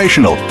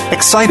transformational,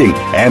 exciting,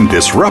 and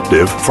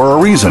disruptive for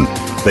a reason.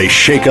 They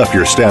shake up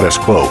your status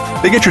quo.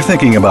 They get you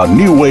thinking about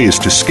new ways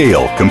to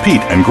scale,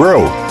 compete, and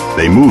grow.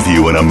 They move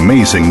you in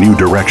amazing new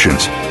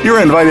directions. You're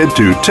invited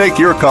to take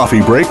your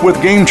coffee break with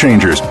Game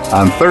Changers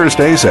on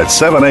Thursdays at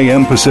 7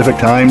 a.m. Pacific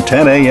Time,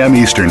 10 a.m.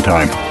 Eastern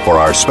Time for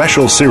our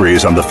special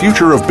series on the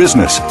future of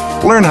business.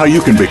 Learn how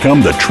you can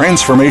become the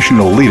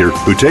transformational leader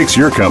who takes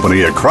your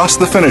company across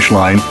the finish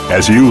line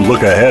as you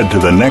look ahead to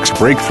the next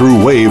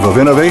breakthrough wave of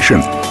innovation.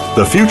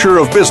 The Future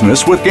of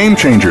Business with Game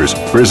Changers,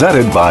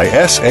 presented by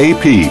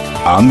SAP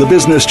on the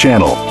Business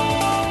Channel.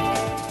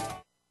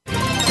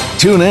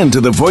 Tune in to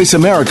the Voice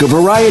America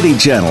Variety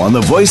channel on the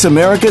Voice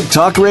America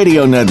Talk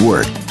Radio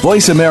Network.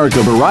 Voice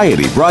America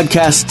Variety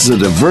broadcasts a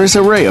diverse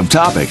array of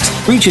topics,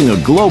 reaching a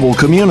global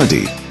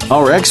community.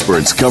 Our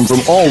experts come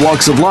from all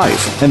walks of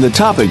life, and the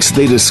topics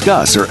they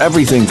discuss are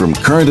everything from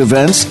current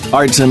events,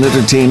 arts and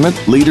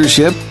entertainment,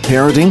 leadership,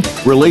 parenting,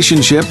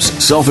 relationships,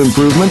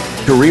 self-improvement,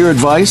 career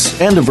advice,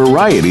 and a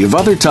variety of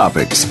other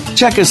topics.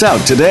 Check us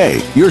out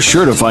today. You're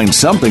sure to find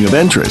something of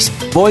interest.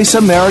 Voice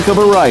America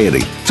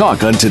Variety.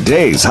 Talk on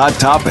today's hot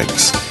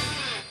topics.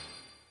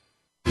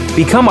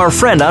 Become our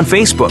friend on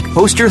Facebook.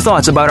 Post your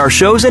thoughts about our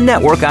shows and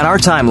network on our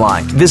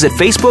timeline. Visit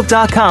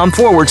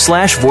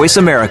facebook.com/Voice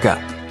America.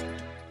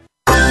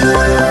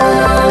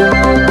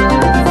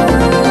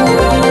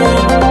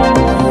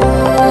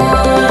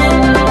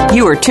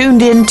 You are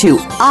tuned in to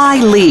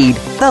I Lead,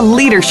 the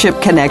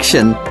Leadership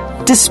Connection.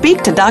 To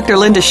speak to Dr.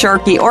 Linda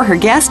Sharkey or her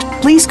guest,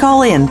 please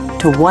call in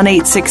to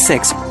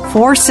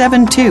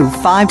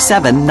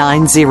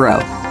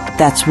 1-866-472-5790.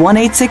 That's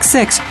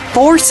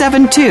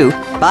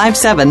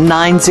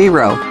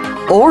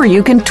 1-866-472-5790. Or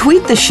you can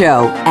tweet the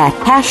show at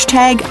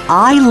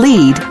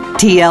 #ILeadTLC.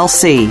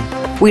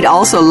 We'd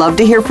also love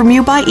to hear from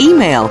you by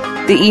email.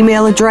 The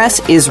email address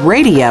is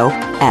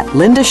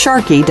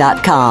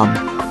radio@lindasharkey.com.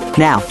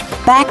 Now,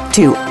 back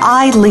to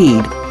I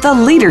Lead, the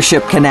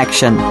Leadership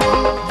Connection.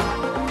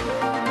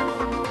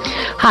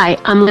 Hi,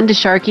 I'm Linda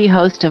Sharkey,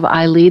 host of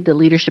I Lead, the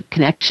Leadership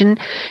Connection,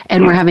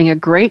 and we're having a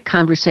great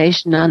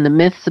conversation on the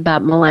myths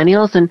about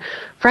millennials and,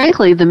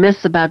 frankly, the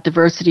myths about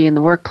diversity in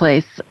the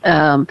workplace.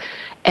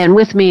 And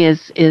with me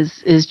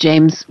is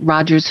James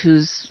Rodgers,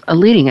 who's a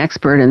leading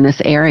expert in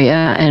this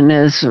area and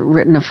has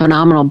written a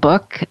phenomenal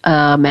book,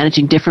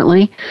 Managing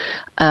Differently.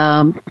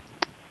 And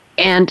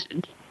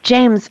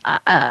James,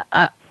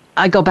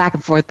 I go back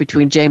and forth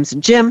between James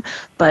and Jim,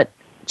 but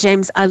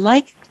James, I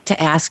like to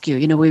ask you,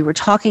 we were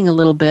talking a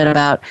little bit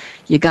about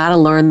you got to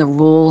learn the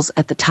rules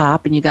at the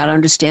top and you got to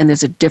understand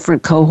there's a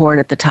different cohort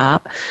at the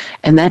top,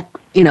 and that,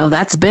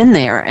 that's been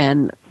there.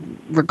 And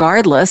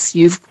regardless,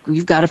 you've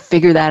got to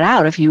figure that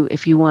out if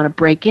you want to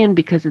break in,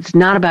 because it's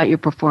not about your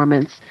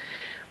performance.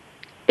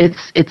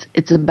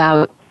 It's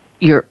about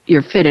your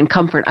fit and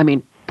comfort. I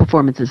mean,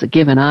 performance is a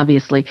given,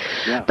 obviously.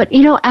 Yeah. But,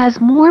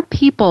 as more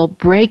people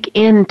break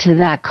into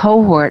that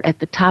cohort at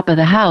the top of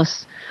the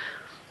house,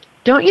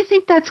 don't you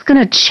think that's going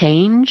to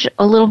change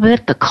a little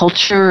bit, the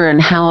culture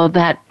and how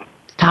that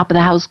top of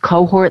the house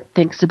cohort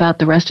thinks about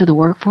the rest of the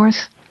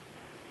workforce?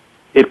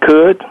 It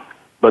could,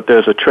 but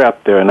there's a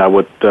trap there, and I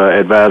would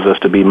advise us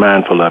to be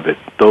mindful of it.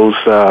 Those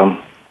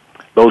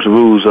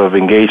rules of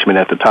engagement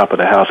at the top of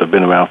the house have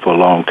been around for a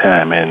long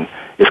time, and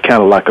it's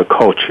kind of like a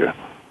culture.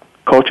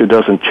 Culture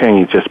doesn't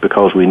change just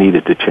because we need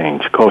it to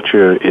change.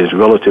 Culture is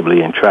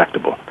relatively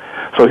intractable.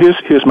 So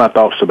here's my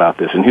thoughts about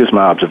this, and here's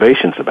my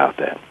observations about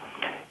that.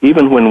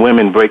 Even when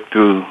women break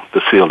through the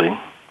ceiling,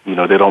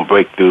 they don't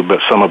break through, but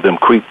some of them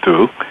creep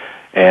through,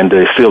 and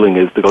the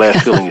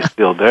glass ceiling is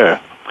still there.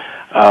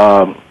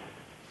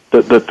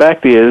 The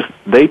fact is,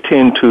 they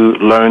tend to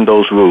learn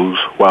those rules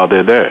while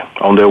they're there,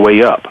 on their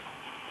way up.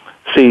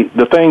 See,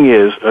 the thing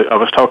is, I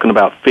was talking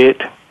about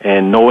fit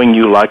and knowing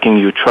you, liking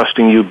you,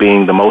 trusting you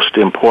being the most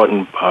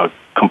important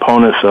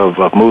components of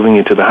moving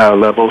into the higher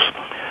levels.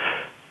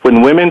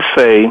 When women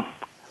say,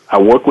 I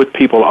work with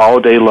people all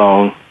day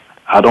long,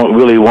 I don't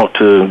really want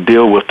to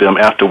deal with them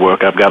after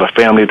work, I've got a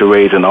family to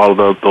raise and all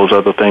of those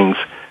other things,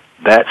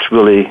 that's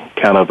really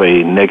kind of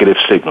a negative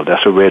signal.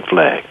 That's a red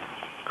flag.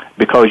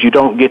 Because you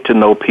don't get to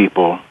know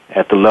people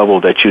at the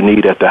level that you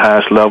need at the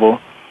highest level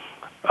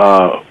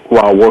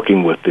while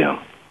working with them.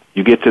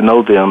 You get to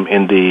know them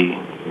in the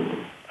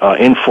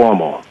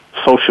informal,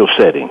 social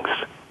settings.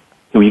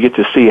 You get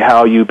to see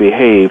how you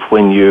behave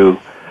when you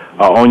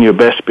are on your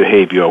best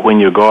behavior or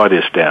when your guard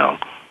is down.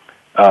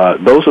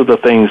 Those are the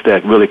things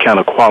that really kind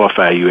of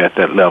qualify you at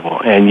that level.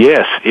 And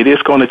yes, it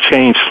is going to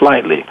change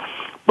slightly,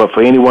 but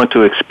for anyone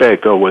to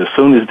expect, as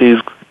soon as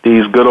these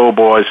good old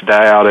boys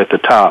die out at the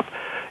top,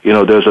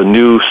 there's a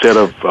new set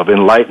of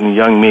enlightened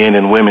young men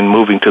and women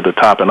moving to the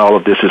top and all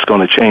of this is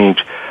going to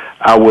change,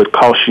 I would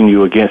caution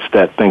you against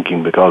that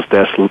thinking, because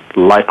that's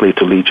likely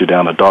to lead you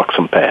down a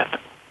darksome path.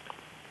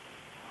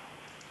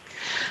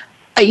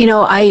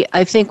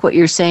 I think what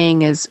you're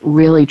saying is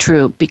really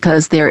true,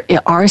 because there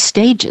are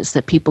stages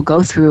that people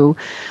go through,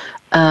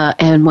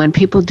 and when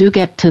people do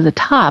get to the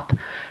top,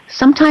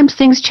 sometimes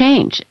things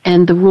change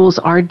and the rules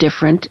are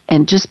different,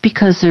 and just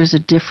because there's a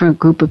different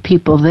group of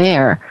people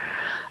there,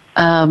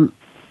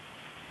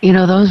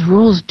 those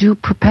rules do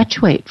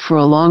perpetuate for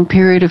a long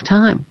period of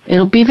time.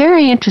 It'll be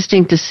very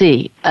interesting to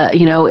see, if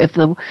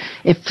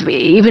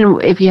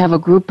you have a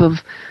group of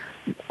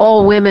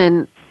all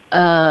women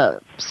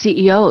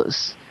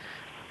CEOs,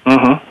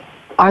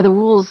 are the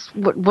rules,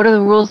 what are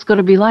the rules going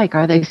to be like?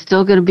 Are they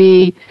still going to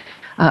be,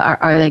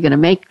 are they going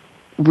to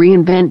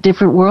reinvent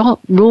different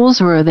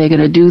rules, or are they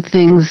going to do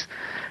things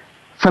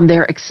from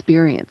their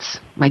experience?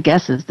 My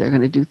guess is they're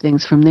going to do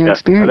things from their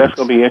experience. That's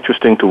going to be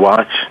interesting to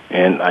watch.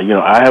 And,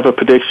 I have a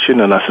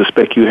prediction, and I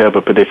suspect you have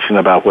a prediction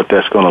about what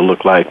that's going to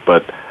look like.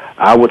 But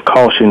I would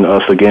caution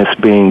us against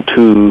being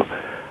too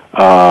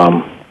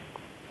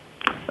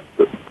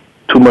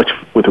much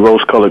with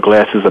rose-colored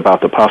glasses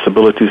about the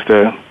possibilities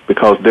there,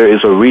 because there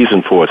is a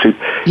reason for it.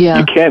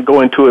 You can't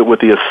go into it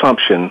with the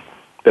assumption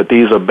that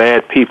these are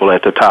bad people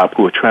at the top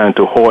who are trying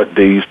to hoard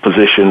these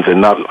positions and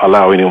not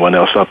allow anyone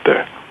else up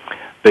there.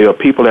 They are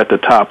people at the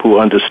top who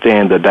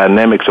understand the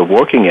dynamics of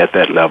working at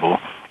that level,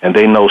 and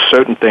they know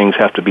certain things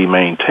have to be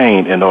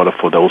maintained in order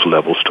for those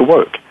levels to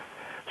work.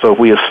 So if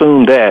we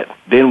assume that,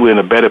 then we're in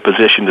a better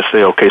position to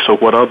say, okay, so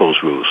what are those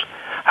rules?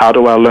 How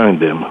do I learn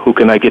them? Who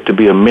can I get to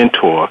be a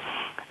mentor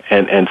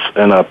and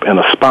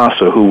a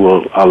sponsor who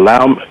will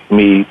allow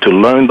me to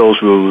learn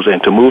those rules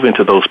and to move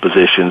into those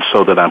positions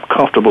so that I'm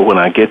comfortable when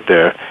I get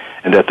there,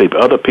 and that the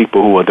other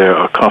people who are there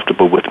are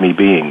comfortable with me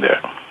being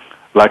there.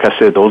 Like I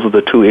said, those are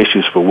the two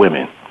issues for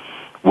women.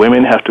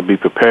 Women have to be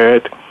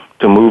prepared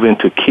to move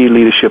into key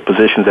leadership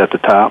positions at the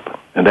top,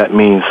 and that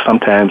means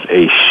sometimes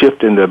a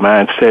shift in their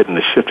mindset and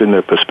a shift in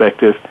their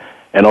perspective.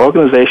 And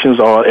organizations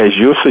are, as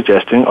you're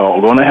suggesting,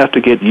 are going to have to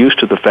get used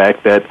to the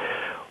fact that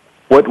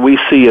what we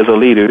see as a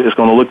leader is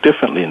going to look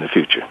differently in the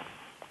future.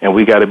 And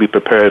we got to be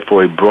prepared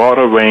for a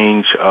broader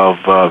range of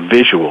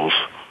visuals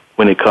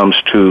when it comes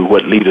to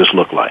what leaders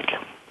look like.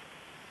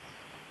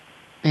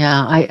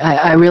 Yeah,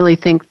 I really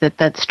think that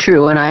that's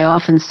true. And I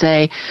often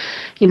say,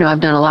 I've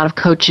done a lot of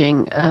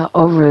coaching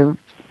over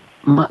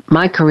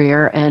my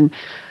career, and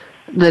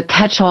the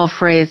catch-all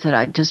phrase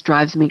that just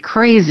drives me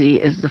crazy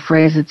is the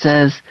phrase that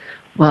says,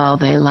 well,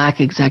 they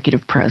lack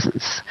executive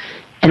presence.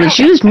 And it's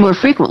used more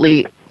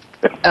frequently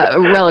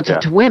relative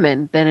to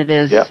women than it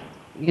is,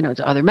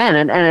 to other men.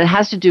 And it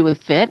has to do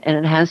with fit, and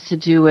it has to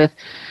do with,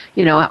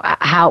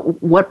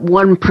 what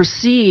one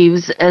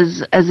perceives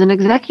as an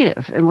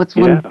executive, and what's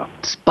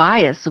one's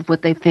bias of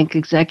what they think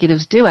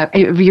executives do.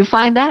 You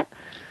find that?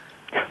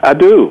 I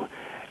do.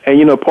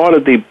 And, part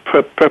of the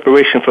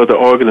preparation for the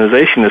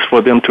organization is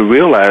for them to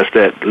realize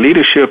that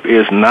leadership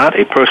is not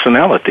a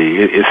personality.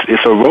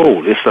 It's a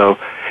role.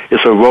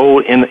 It's a role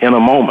in a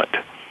moment.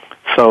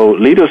 So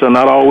leaders are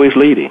not always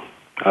leading.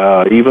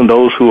 Even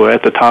those who are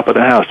at the top of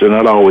the house, they're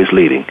not always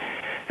leading.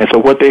 And so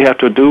what they have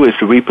to do is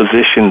to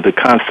reposition the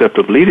concept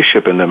of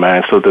leadership in their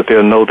mind so that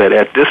they'll know that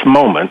at this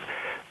moment,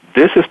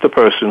 this is the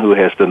person who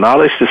has the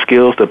knowledge, the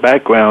skills, the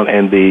background,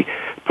 and the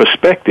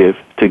perspective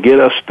to get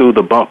us through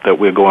the bump that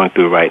we're going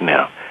through right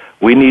now.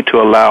 We need to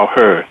allow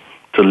her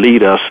to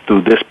lead us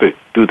through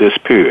this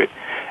period.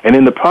 And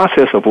in the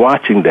process of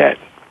watching that,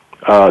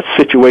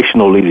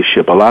 situational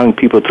leadership, allowing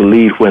people to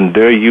lead when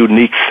their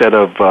unique set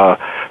of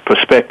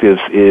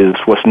perspectives is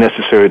what's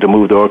necessary to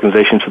move the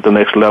organization to the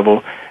next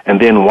level, and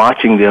then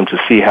watching them to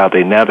see how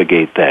they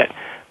navigate that.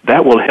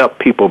 That will help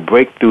people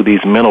break through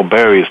these mental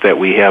barriers that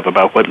we have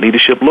about what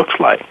leadership looks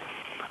like.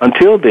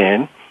 Until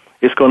then,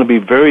 it's going to be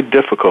very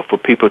difficult for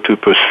people to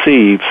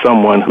perceive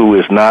someone who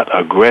is not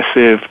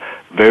aggressive,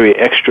 very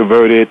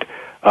extroverted,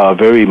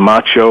 very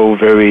macho,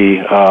 very,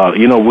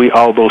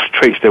 all those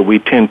traits that we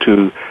tend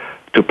to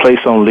place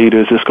on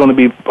leaders. It's going to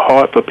be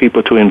hard for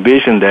people to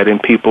envision that in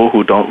people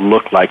who don't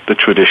look like the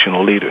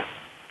traditional leader.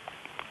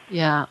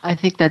 Yeah, I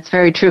think that's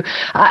very true.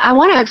 I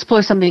want to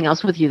explore something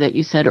else with you that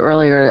you said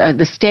earlier,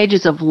 the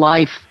stages of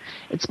life.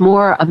 It's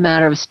more a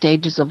matter of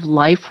stages of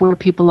life where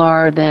people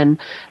are than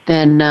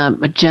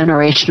a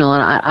generational.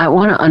 And I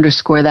want to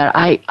underscore that.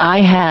 I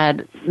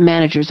had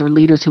managers or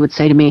leaders who would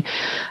say to me,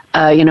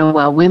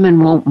 well,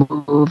 women won't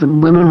move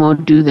and women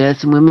won't do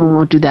this and women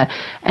won't do that.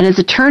 And as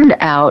it turned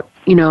out,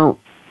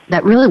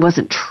 that really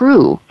wasn't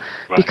true,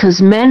 right?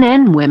 Because men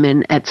and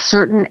women at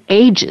certain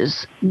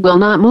ages will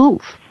not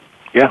move.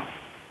 Yeah.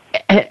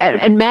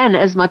 And men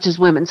as much as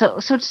women. So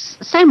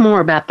say more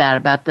about that,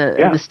 about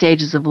the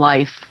stages of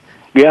life.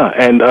 Yeah,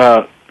 and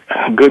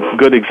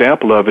good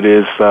example of it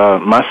is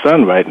my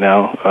son right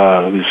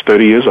now. He's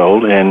 30 years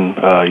old, and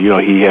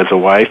he has a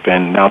wife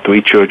and now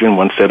 3 children,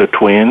 1 set of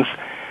twins,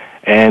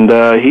 and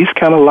he's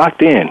kind of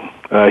locked in.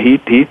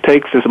 He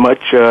takes as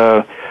much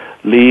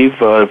leave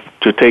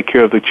to take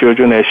care of the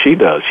children as she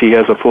does. She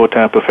has a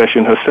full-time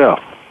profession herself,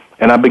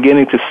 and I'm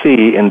beginning to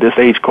see in this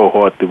age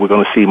cohort that we're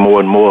going to see more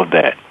and more of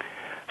that.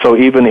 So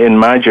even in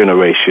my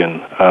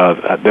generation,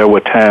 there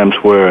were times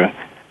where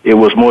it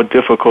was more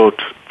difficult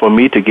for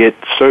me to get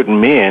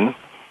certain men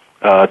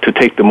to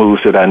take the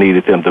moves that I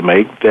needed them to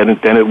make than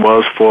it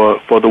was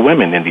for the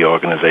women in the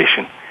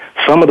organization.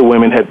 Some of the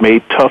women had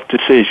made tough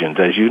decisions.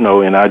 As you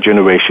know, in our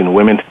generation,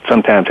 women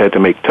sometimes had to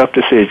make tough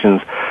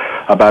decisions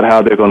about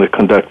how they're going to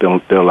conduct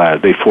their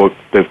lives. They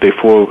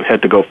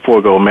had to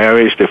forego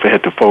marriage. They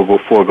had to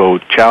forego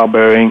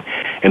childbearing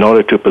in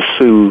order to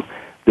pursue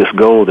this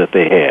goal that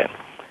they had.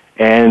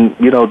 And,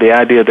 the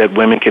idea that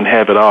women can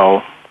have it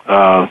all,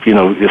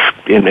 is,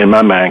 in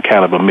my mind,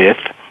 kind of a myth.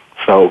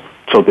 So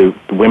the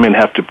women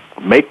have to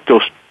make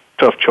those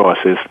tough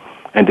choices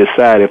and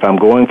decide, if I'm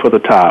going for the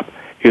top,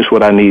 here's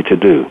what I need to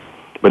do.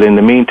 But in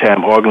the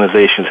meantime,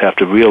 organizations have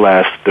to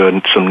realize there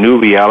are some new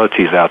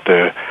realities out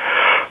there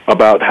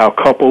about how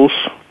couples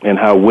and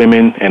how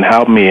women and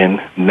how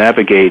men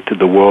navigate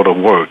the world of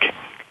work.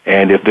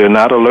 And if they're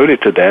not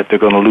alerted to that, they're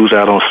going to lose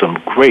out on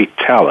some great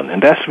talent.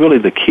 And that's really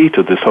the key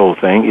to this whole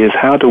thing, is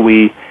how do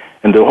we,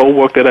 and the whole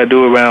work that I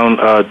do around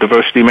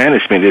diversity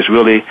management is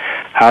really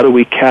how do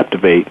we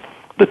captivate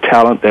the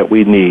talent that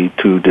we need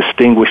to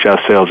distinguish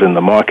ourselves in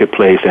the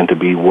marketplace and to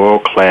be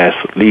world-class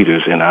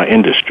leaders in our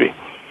industry.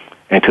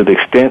 And to the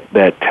extent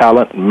that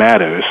talent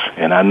matters,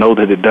 and I know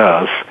that it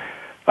does,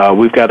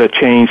 we've got to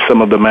change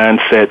some of the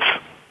mindsets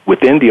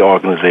within the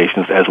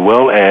organizations, as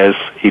well as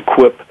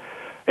equip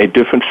a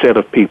different set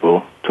of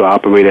people to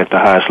operate at the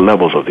highest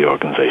levels of the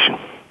organization.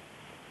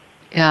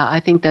 Yeah, I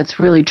think that's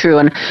really true,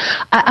 and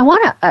I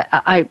want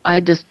to. I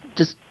just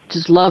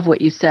love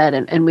what you said,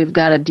 and we've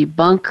got to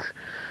debunk,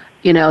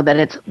 that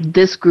it's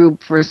this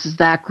group versus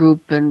that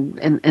group, and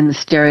the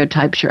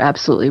stereotypes. You're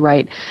absolutely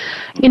right.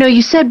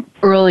 You said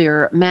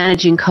earlier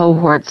managing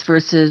cohorts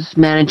versus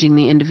managing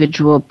the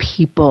individual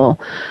people.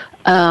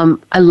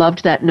 I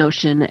loved that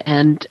notion,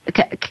 and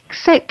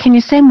can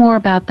you say more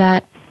about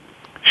that?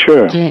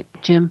 Sure.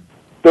 Jim?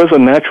 There's a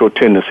natural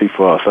tendency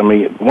for us. I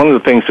mean, one of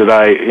the things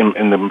that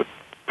in the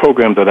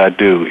program that I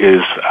do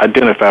is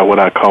identify what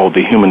I call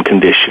the human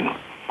condition.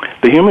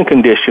 The human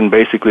condition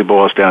basically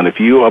boils down, if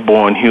you are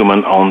born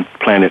human on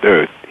planet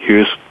Earth,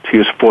 here's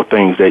 4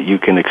 things that you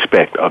can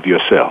expect of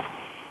yourself.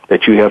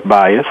 That you have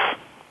bias,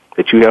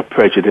 that you have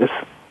prejudice,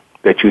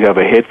 that you have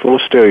a head full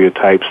of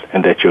stereotypes,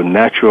 and that your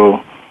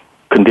natural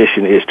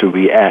condition is to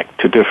react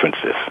to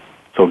differences.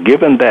 So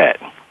given that,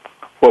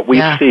 what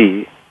we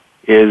see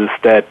is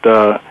that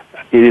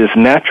it is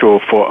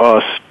natural for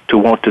us to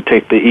want to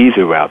take the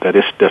easy route.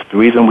 That's the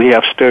reason we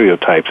have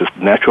stereotypes. It's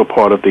a natural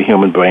part of the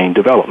human brain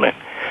development.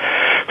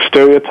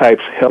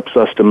 Stereotypes helps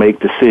us to make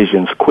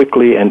decisions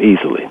quickly and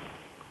easily.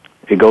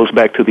 It goes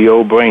back to the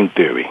old brain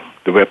theory,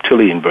 the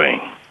reptilian brain.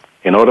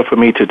 In order for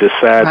me to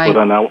decide whether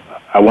or not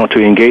I want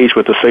to engage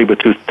with a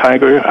saber-toothed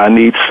tiger, I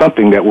need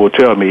something that will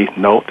tell me,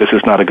 no, this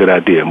is not a good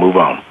idea, move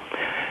on.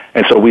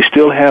 And so we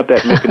still have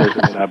that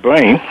mechanism in our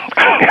brain,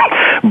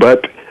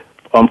 but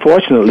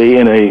unfortunately,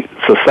 in a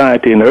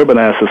society, an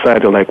urbanized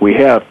society like we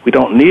have, we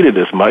don't need it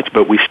as much,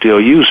 but we still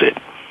use it.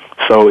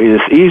 So it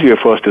is easier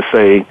for us to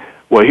say,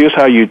 well, here's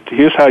how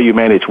you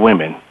manage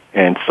women,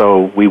 and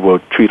so we will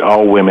treat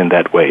all women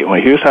that way.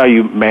 Well, here's how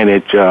you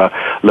manage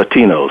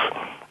Latinos,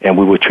 and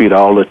we will treat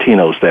all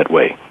Latinos that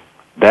way.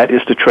 That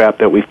is the trap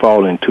that we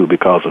fall into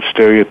because of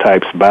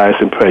stereotypes, bias,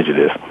 and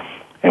prejudice.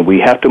 And we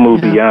have to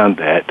move beyond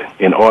that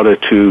in order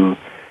to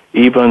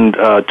even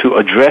to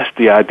address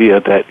the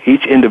idea that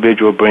each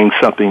individual brings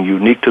something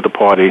unique to the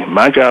party.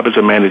 My job as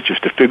a manager is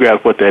to figure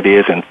out what that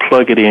is and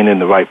plug it in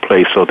the right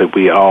place so that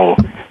we all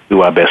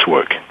do our best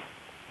work.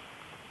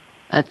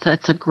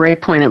 That's a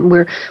great point. And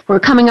we're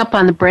coming up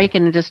on the break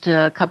in just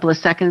a couple of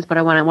seconds, but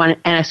I want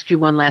to ask you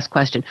one last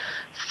question.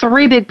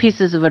 3 big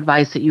pieces of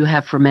advice that you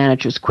have for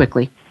managers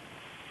quickly.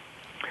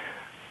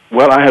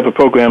 Well, I have a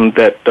program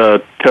that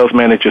tells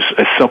managers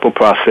a simple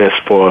process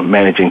for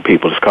managing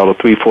people. It's called a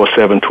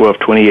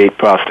 3-4-7-12-28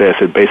 process.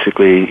 It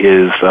basically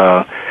is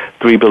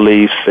 3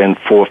 beliefs and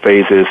 4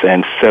 phases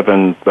and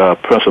 7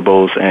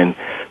 principles and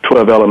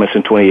 12 elements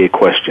and 28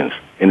 questions.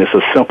 And it's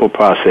a simple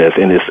process.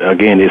 And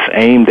it's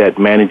aimed at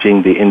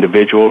managing the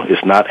individual.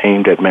 It's not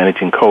aimed at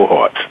managing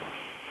cohorts.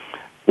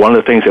 One of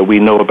the things that we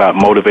know about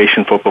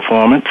motivation for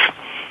performance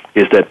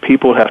is that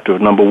people have to,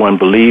 number 1,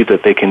 believe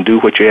that they can do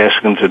what you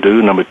ask them to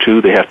do. Number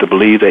 2, they have to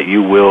believe that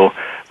you will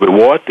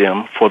reward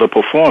them for the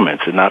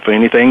performance and not for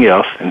anything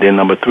else. And then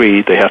number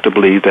 3, they have to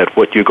believe that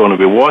what you're going to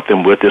reward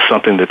them with is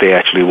something that they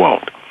actually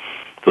want.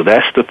 So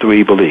that's the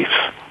 3 beliefs.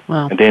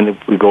 Wow. And then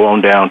we go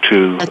on down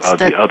to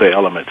the other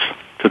elements.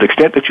 To the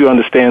extent that you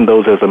understand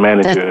those as a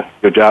manager,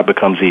 your job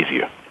becomes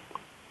easier.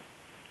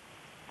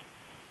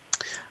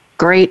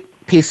 Great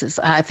pieces.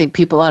 I think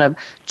people ought to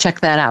check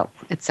that out.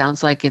 It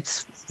sounds like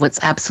it's what's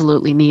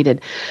absolutely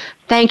needed.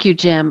 Thank you,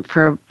 Jim,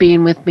 for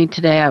being with me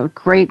today.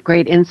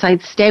 Great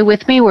insights. Stay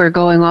with me. We're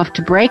going off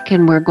to break,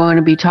 and we're going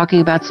to be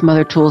talking about some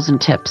other tools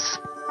and tips.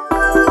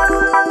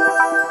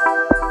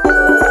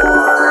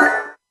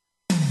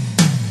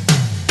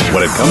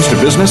 When it comes to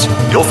business,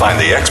 you'll find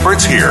the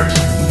experts here.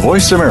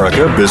 Voice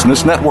America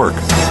Business Network.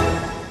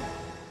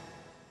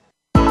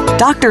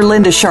 Dr.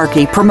 Linda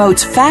Sharkey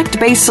promotes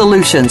fact-based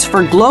solutions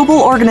for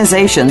global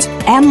organizations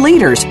and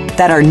leaders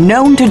that are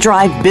known to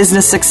drive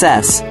business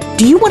success.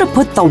 Do you want to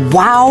put the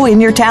wow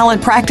in your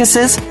talent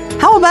practices?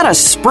 How about a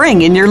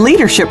spring in your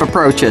leadership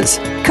approaches?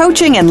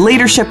 Coaching and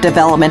leadership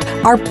development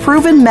are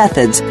proven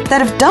methods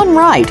that, if done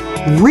right,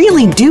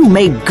 really do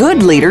make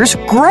good leaders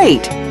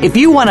great. If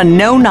you want a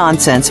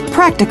no-nonsense,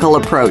 practical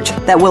approach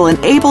that will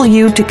enable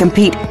you to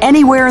compete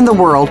anywhere in the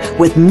world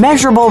with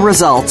measurable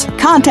results,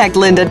 contact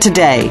Linda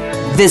today.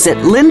 Visit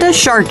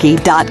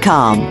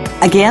lindasharkey.com.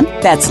 Again,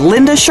 that's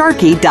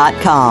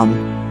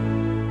lindasharkey.com.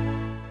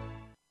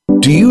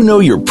 Do you know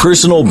your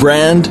personal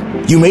brand?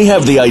 You may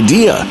have the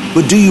idea,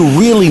 but do you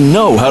really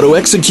know how to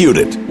execute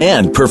it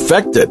and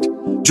perfect it?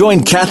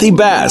 Join Kathy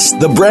Bass,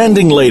 the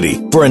branding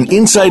lady, for an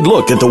inside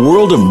look at the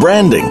world of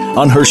branding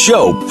on her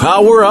show,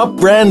 Power Up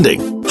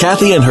Branding.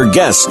 Kathy and her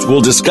guests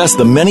will discuss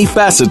the many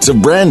facets of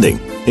branding,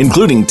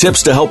 including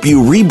tips to help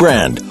you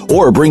rebrand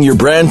or bring your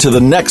brand to the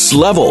next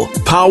level.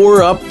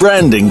 Power Up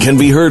Branding can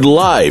be heard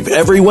live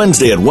every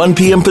Wednesday at 1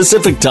 p.m.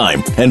 Pacific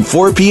Time and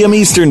 4 p.m.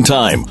 Eastern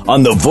Time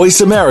on the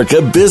Voice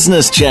America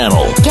Business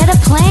Channel. Get a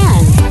plan.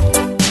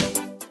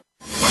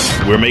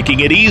 We're making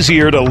it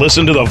easier to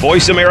listen to the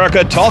Voice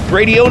America Talk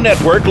Radio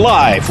Network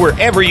live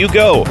wherever you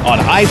go on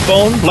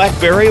iPhone,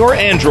 BlackBerry, or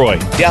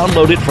Android.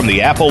 Download it from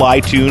the Apple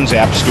iTunes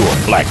App Store,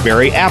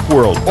 BlackBerry App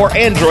World, or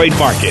Android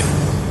Market.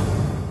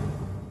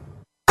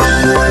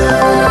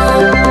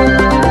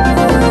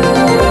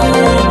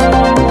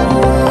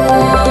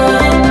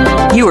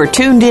 You are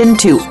tuned in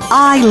to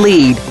I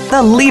Lead,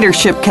 the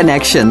Leadership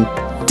Connection.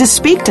 To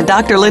speak to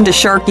Dr. Linda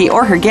Sharkey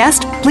or her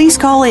guest, please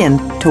call in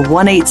to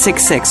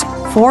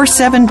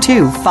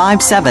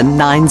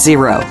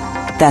 1-866-472-5790.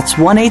 That's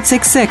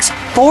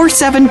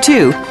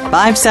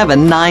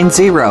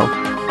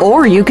 1-866-472-5790.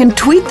 Or you can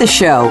tweet the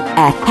show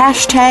at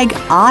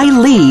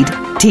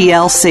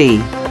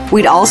 #ILeadTLC.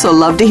 We'd also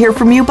love to hear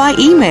from you by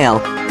email.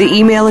 The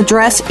email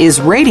address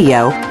is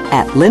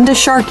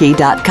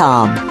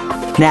radio@lindasharkey.com.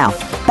 Now,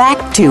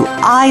 back to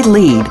I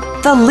Lead,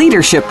 the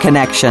Leadership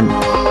Connection.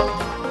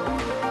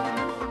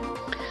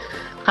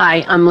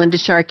 Hi, I'm Linda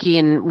Sharkey,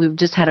 and we've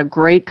just had a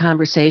great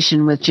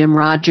conversation with Jim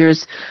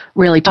Rodgers,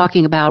 really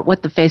talking about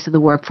what the face of the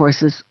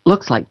workforce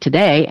looks like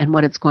today and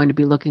what it's going to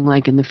be looking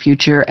like in the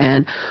future,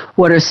 and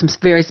what are some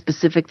very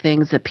specific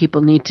things that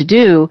people need to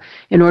do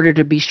in order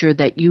to be sure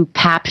that you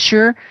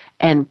capture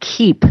and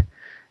keep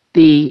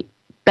the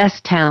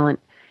best talent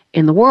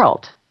in the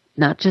world,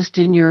 not just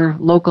in your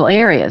local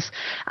areas.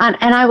 And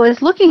I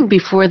was looking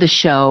before the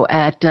show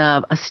at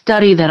a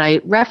study that I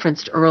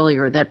referenced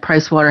earlier that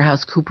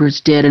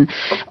PricewaterhouseCoopers did, and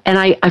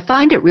I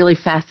find it really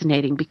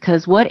fascinating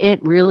because what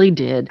it really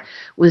did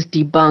was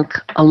debunk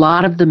a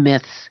lot of the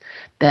myths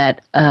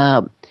that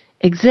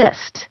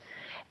exist.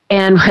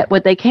 And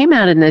what they came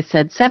out and they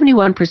said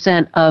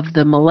 71% of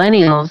the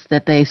millennials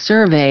that they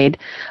surveyed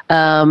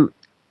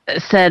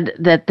said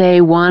that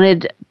they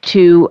wanted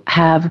to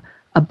have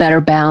a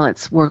better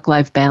balance,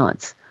 work-life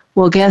balance.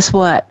 Well, guess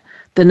what?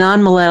 The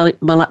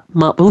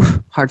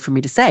hard for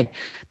me to say.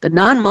 The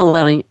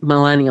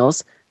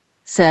non-millennials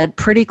said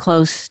pretty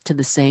close to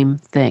the same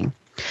thing.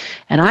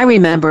 And I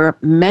remember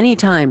many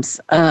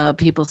times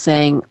people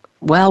saying,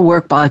 well,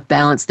 work-life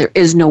balance, there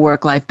is no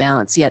work-life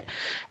balance, yet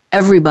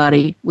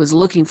everybody was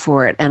looking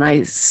for it. And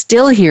I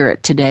still hear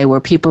it today where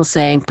people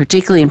saying,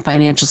 particularly in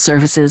financial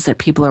services, that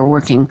people are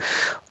working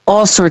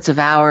all sorts of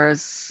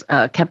hours,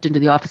 kept into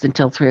the office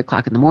until 3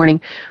 o'clock in the morning.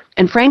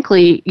 And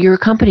frankly, your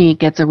company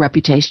gets a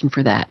reputation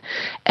for that.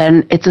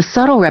 And it's a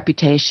subtle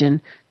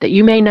reputation that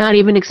you may not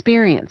even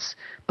experience.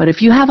 But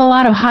if you have a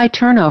lot of high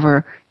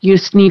turnover, you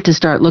just need to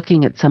start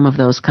looking at some of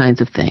those kinds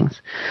of things.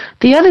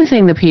 The other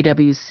thing the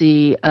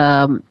PwC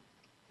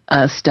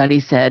study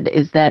said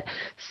is that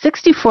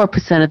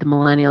 64% of the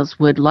millennials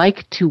would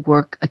like to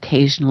work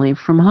occasionally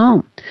from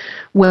home.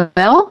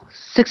 Well,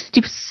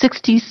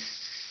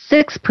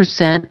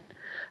 66%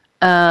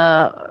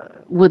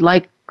 would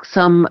like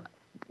some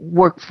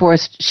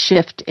workforce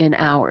shift in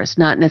hours,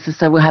 not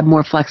necessarily have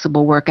more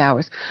flexible work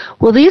hours.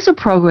 Well, these are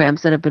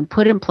programs that have been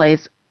put in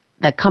place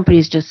that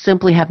companies just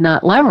simply have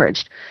not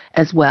leveraged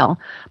as well.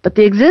 But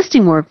the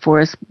existing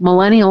workforce,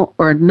 millennial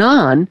or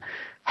non,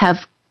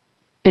 have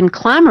been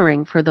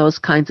clamoring for those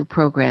kinds of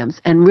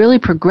programs, and really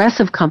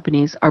progressive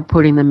companies are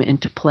putting them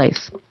into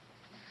place.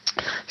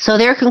 So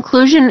their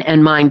conclusion,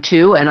 and mine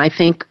too, and I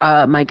think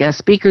my guest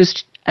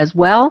speakers as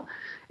well,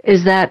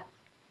 is that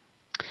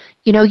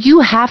you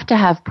have to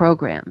have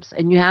programs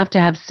and you have to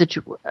have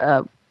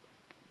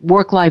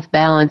work-life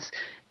balance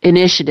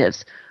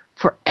initiatives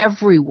for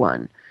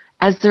everyone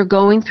as they're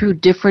going through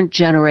different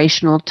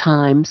generational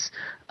times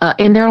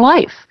in their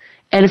life.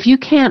 And if you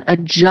can't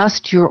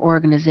adjust your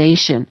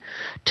organization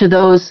to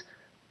those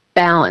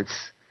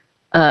balance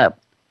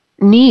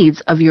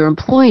needs of your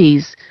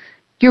employees,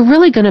 you're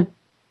really going to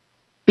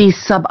be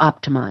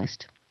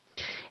sub-optimized.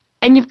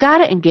 And you've got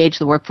to engage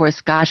the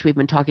workforce. Gosh, we've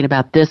been talking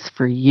about this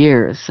for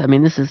years. I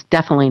mean, this is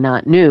definitely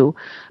not new.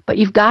 But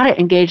you've got to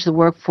engage the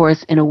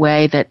workforce in a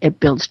way that it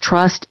builds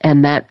trust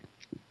and that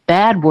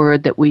bad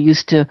word that we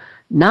used to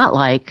not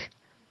like,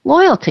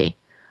 loyalty,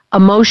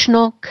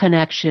 emotional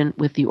connection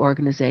with the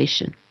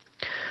organization.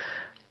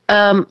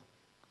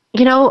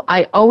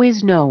 I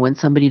always know when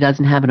somebody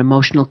doesn't have an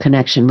emotional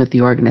connection with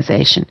the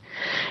organization.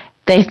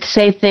 They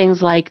say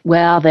things like,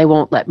 well, they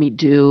won't let me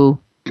do,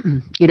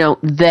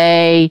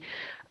 they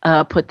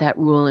put that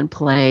rule in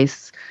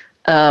place.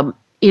 They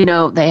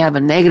have a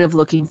negative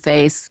looking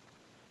face.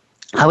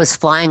 I was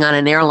flying on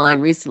an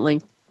airline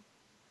recently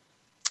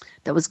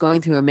that was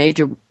going through a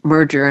major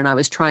merger, and I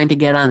was trying to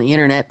get on the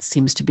internet.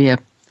 Seems to be a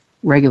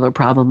regular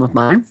problem of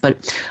mine,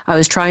 but I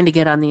was trying to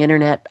get on the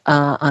internet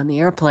on the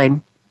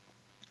airplane,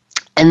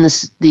 and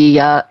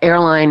the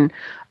airline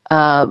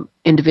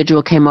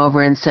individual came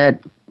over and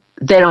said,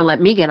 they don't let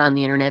me get on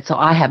the internet, so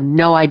I have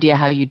no idea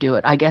how you do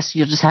it. I guess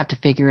you'll just have to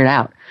figure it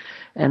out.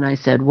 And I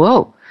said,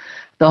 whoa,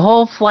 the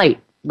whole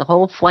flight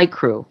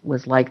crew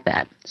was like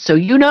that. So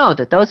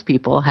that those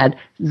people had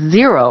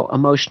zero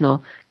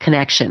emotional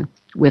connection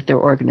with their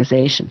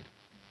organization.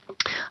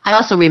 I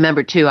also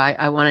remember, too,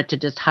 I wanted to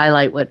just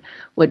highlight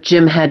what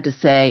Jim had to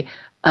say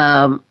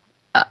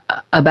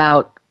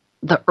about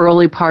the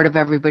early part of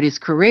everybody's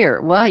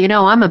career. Well,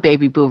 I'm a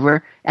baby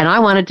boomer, and I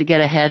wanted to get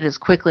ahead as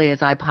quickly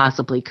as I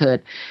possibly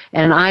could.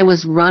 And I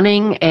was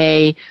running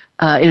in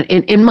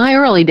my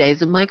early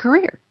days of my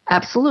career,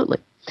 absolutely.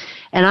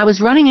 And I was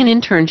running an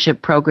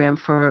internship program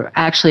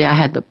I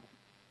had the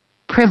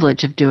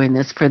privilege of doing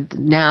this for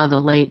now the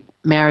late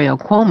Mario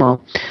Cuomo.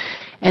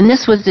 And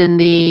this was in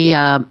the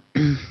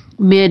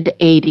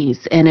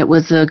mid-'80s, and it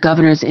was a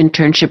governor's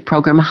internship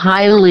program,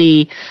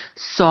 highly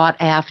sought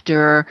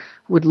after,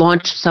 would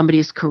launch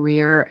somebody's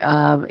career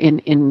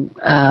in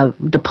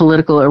the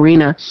political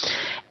arena.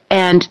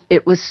 And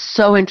it was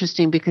so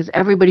interesting because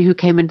everybody who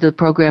came into the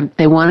program,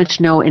 they wanted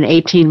to know in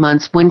 18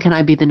 months, when can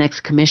I be the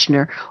next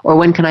commissioner, or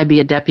when can I be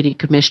a deputy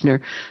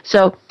commissioner?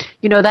 So,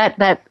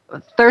 that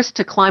thirst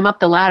to climb up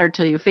the ladder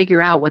till you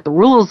figure out what the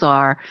rules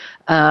are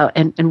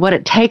and what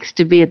it takes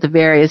to be at the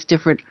various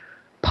different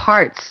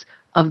parts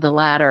of the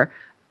ladder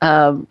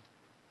are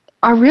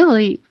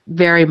really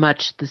very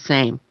much the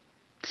same.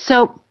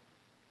 So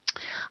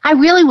I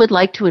really would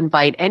like to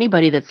invite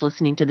anybody that's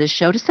listening to this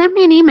show to send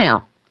me an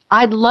email.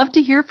 I'd love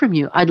to hear from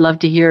you. I'd love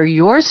to hear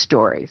your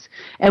stories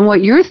and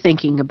what you're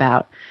thinking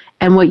about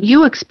and what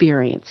you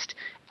experienced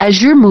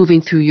as you're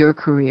moving through your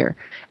career,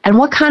 and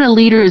what kind of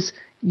leaders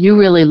you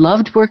really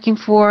loved working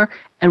for,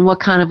 and what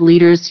kind of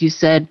leaders you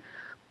said,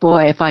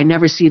 boy, if I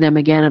never see them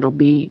again, it'll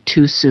be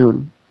too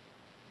soon.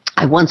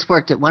 I once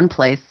worked at one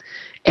place,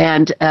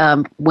 and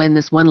when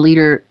this one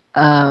leader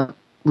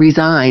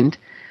resigned,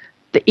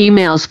 the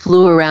emails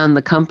flew around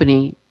the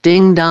company,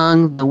 ding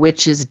dong, the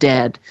witch is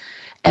dead.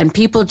 And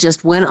people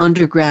just went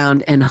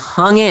underground and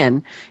hung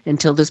in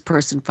until this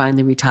person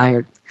finally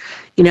retired.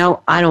 I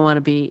don't want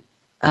to be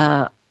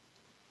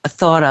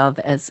thought of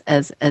as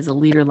a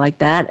leader like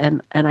that,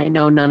 and I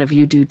know none of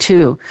you do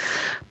too.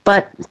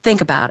 But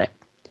think about it.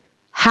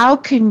 How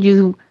can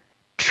you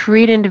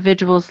treat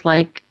individuals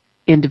like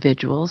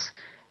individuals?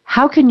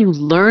 How can you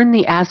learn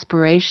the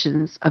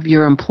aspirations of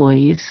your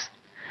employees?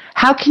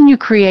 How can you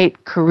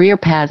create career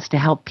paths to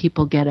help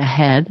people get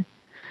ahead?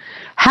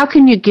 How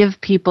can you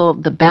give people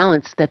the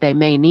balance that they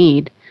may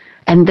need?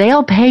 And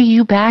they'll pay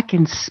you back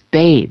in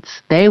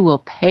spades. They will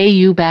pay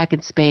you back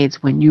in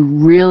spades when you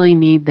really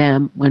need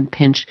them, when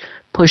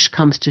push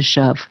comes to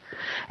shove.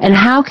 And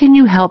how can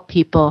you help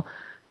people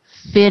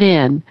fit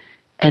in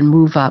and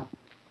move up?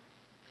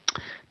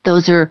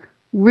 Those are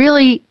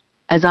really,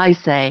 as I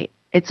say,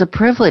 it's a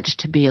privilege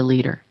to be a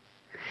leader.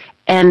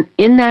 And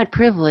in that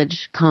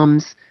privilege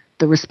comes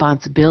the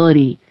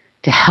responsibility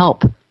to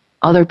help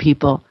other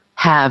people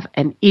have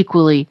an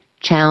equally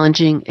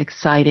challenging,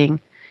 exciting,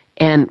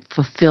 and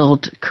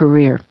fulfilled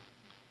career.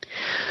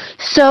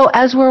 So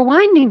as we're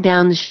winding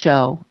down the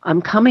show,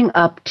 I'm coming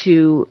up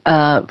to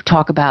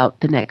talk about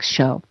the next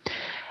show.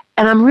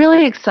 And I'm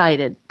really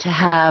excited to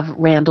have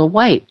Randall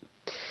White.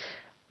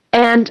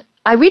 And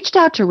I reached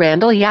out to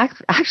Randall. He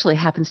actually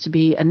happens to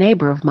be a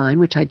neighbor of mine,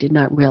 which I did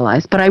not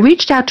realize. But I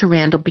reached out to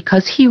Randall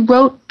because he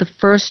wrote the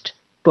first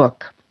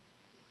book.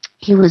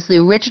 He was the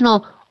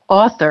original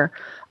author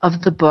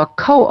of the book,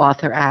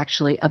 co-author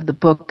actually, of the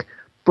book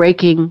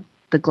Breaking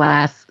the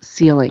Glass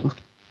Ceiling.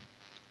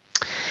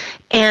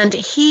 And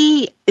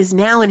he is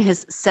now in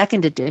his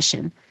second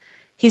edition.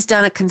 He's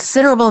done a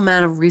considerable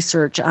amount of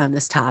research on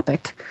this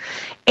topic.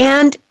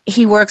 And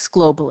he works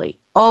globally,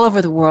 all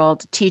over the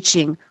world,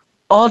 teaching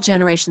all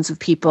generations of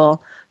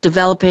people,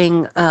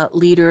 developing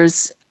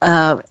leaders.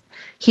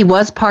 He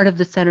was part of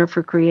the Center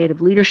for Creative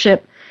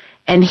Leadership,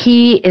 and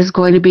he is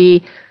going to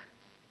be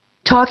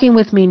talking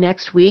with me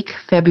next week,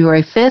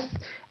 February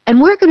 5th,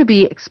 and we're going to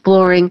be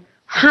exploring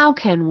how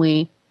can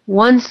we,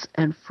 once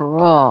and for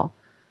all,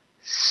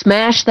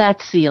 smash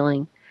that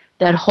ceiling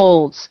that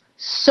holds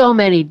so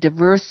many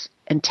diverse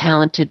and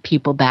talented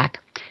people back.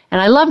 And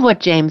I love what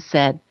James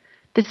said.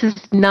 This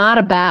is not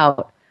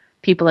about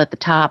people at the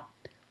top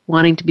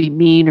wanting to be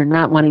mean or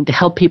not wanting to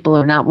help people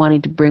or not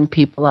wanting to bring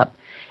people up.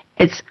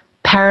 It's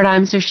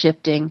paradigms are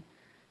shifting.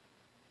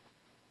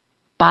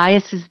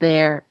 Bias is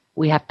there.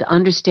 We have to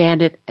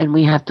understand it, and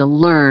we have to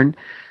learn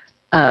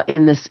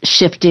in this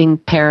shifting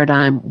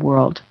paradigm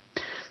world.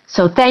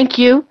 So thank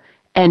you,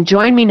 And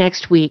join me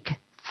next week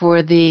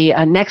for the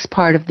next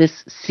part of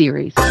this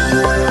series.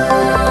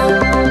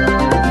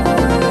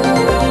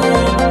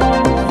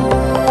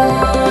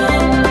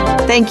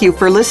 Thank you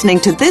for listening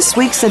to this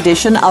week's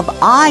edition of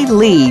I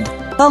Lead,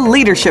 the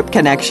Leadership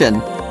Connection.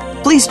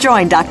 Please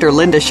join Dr.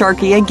 Linda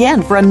Sharkey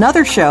again for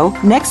another show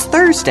next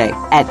Thursday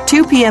at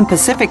 2 p.m.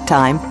 Pacific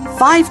Time,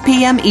 5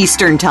 p.m.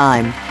 Eastern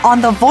Time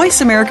on the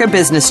Voice America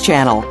Business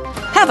Channel.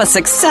 Have a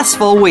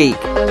successful week.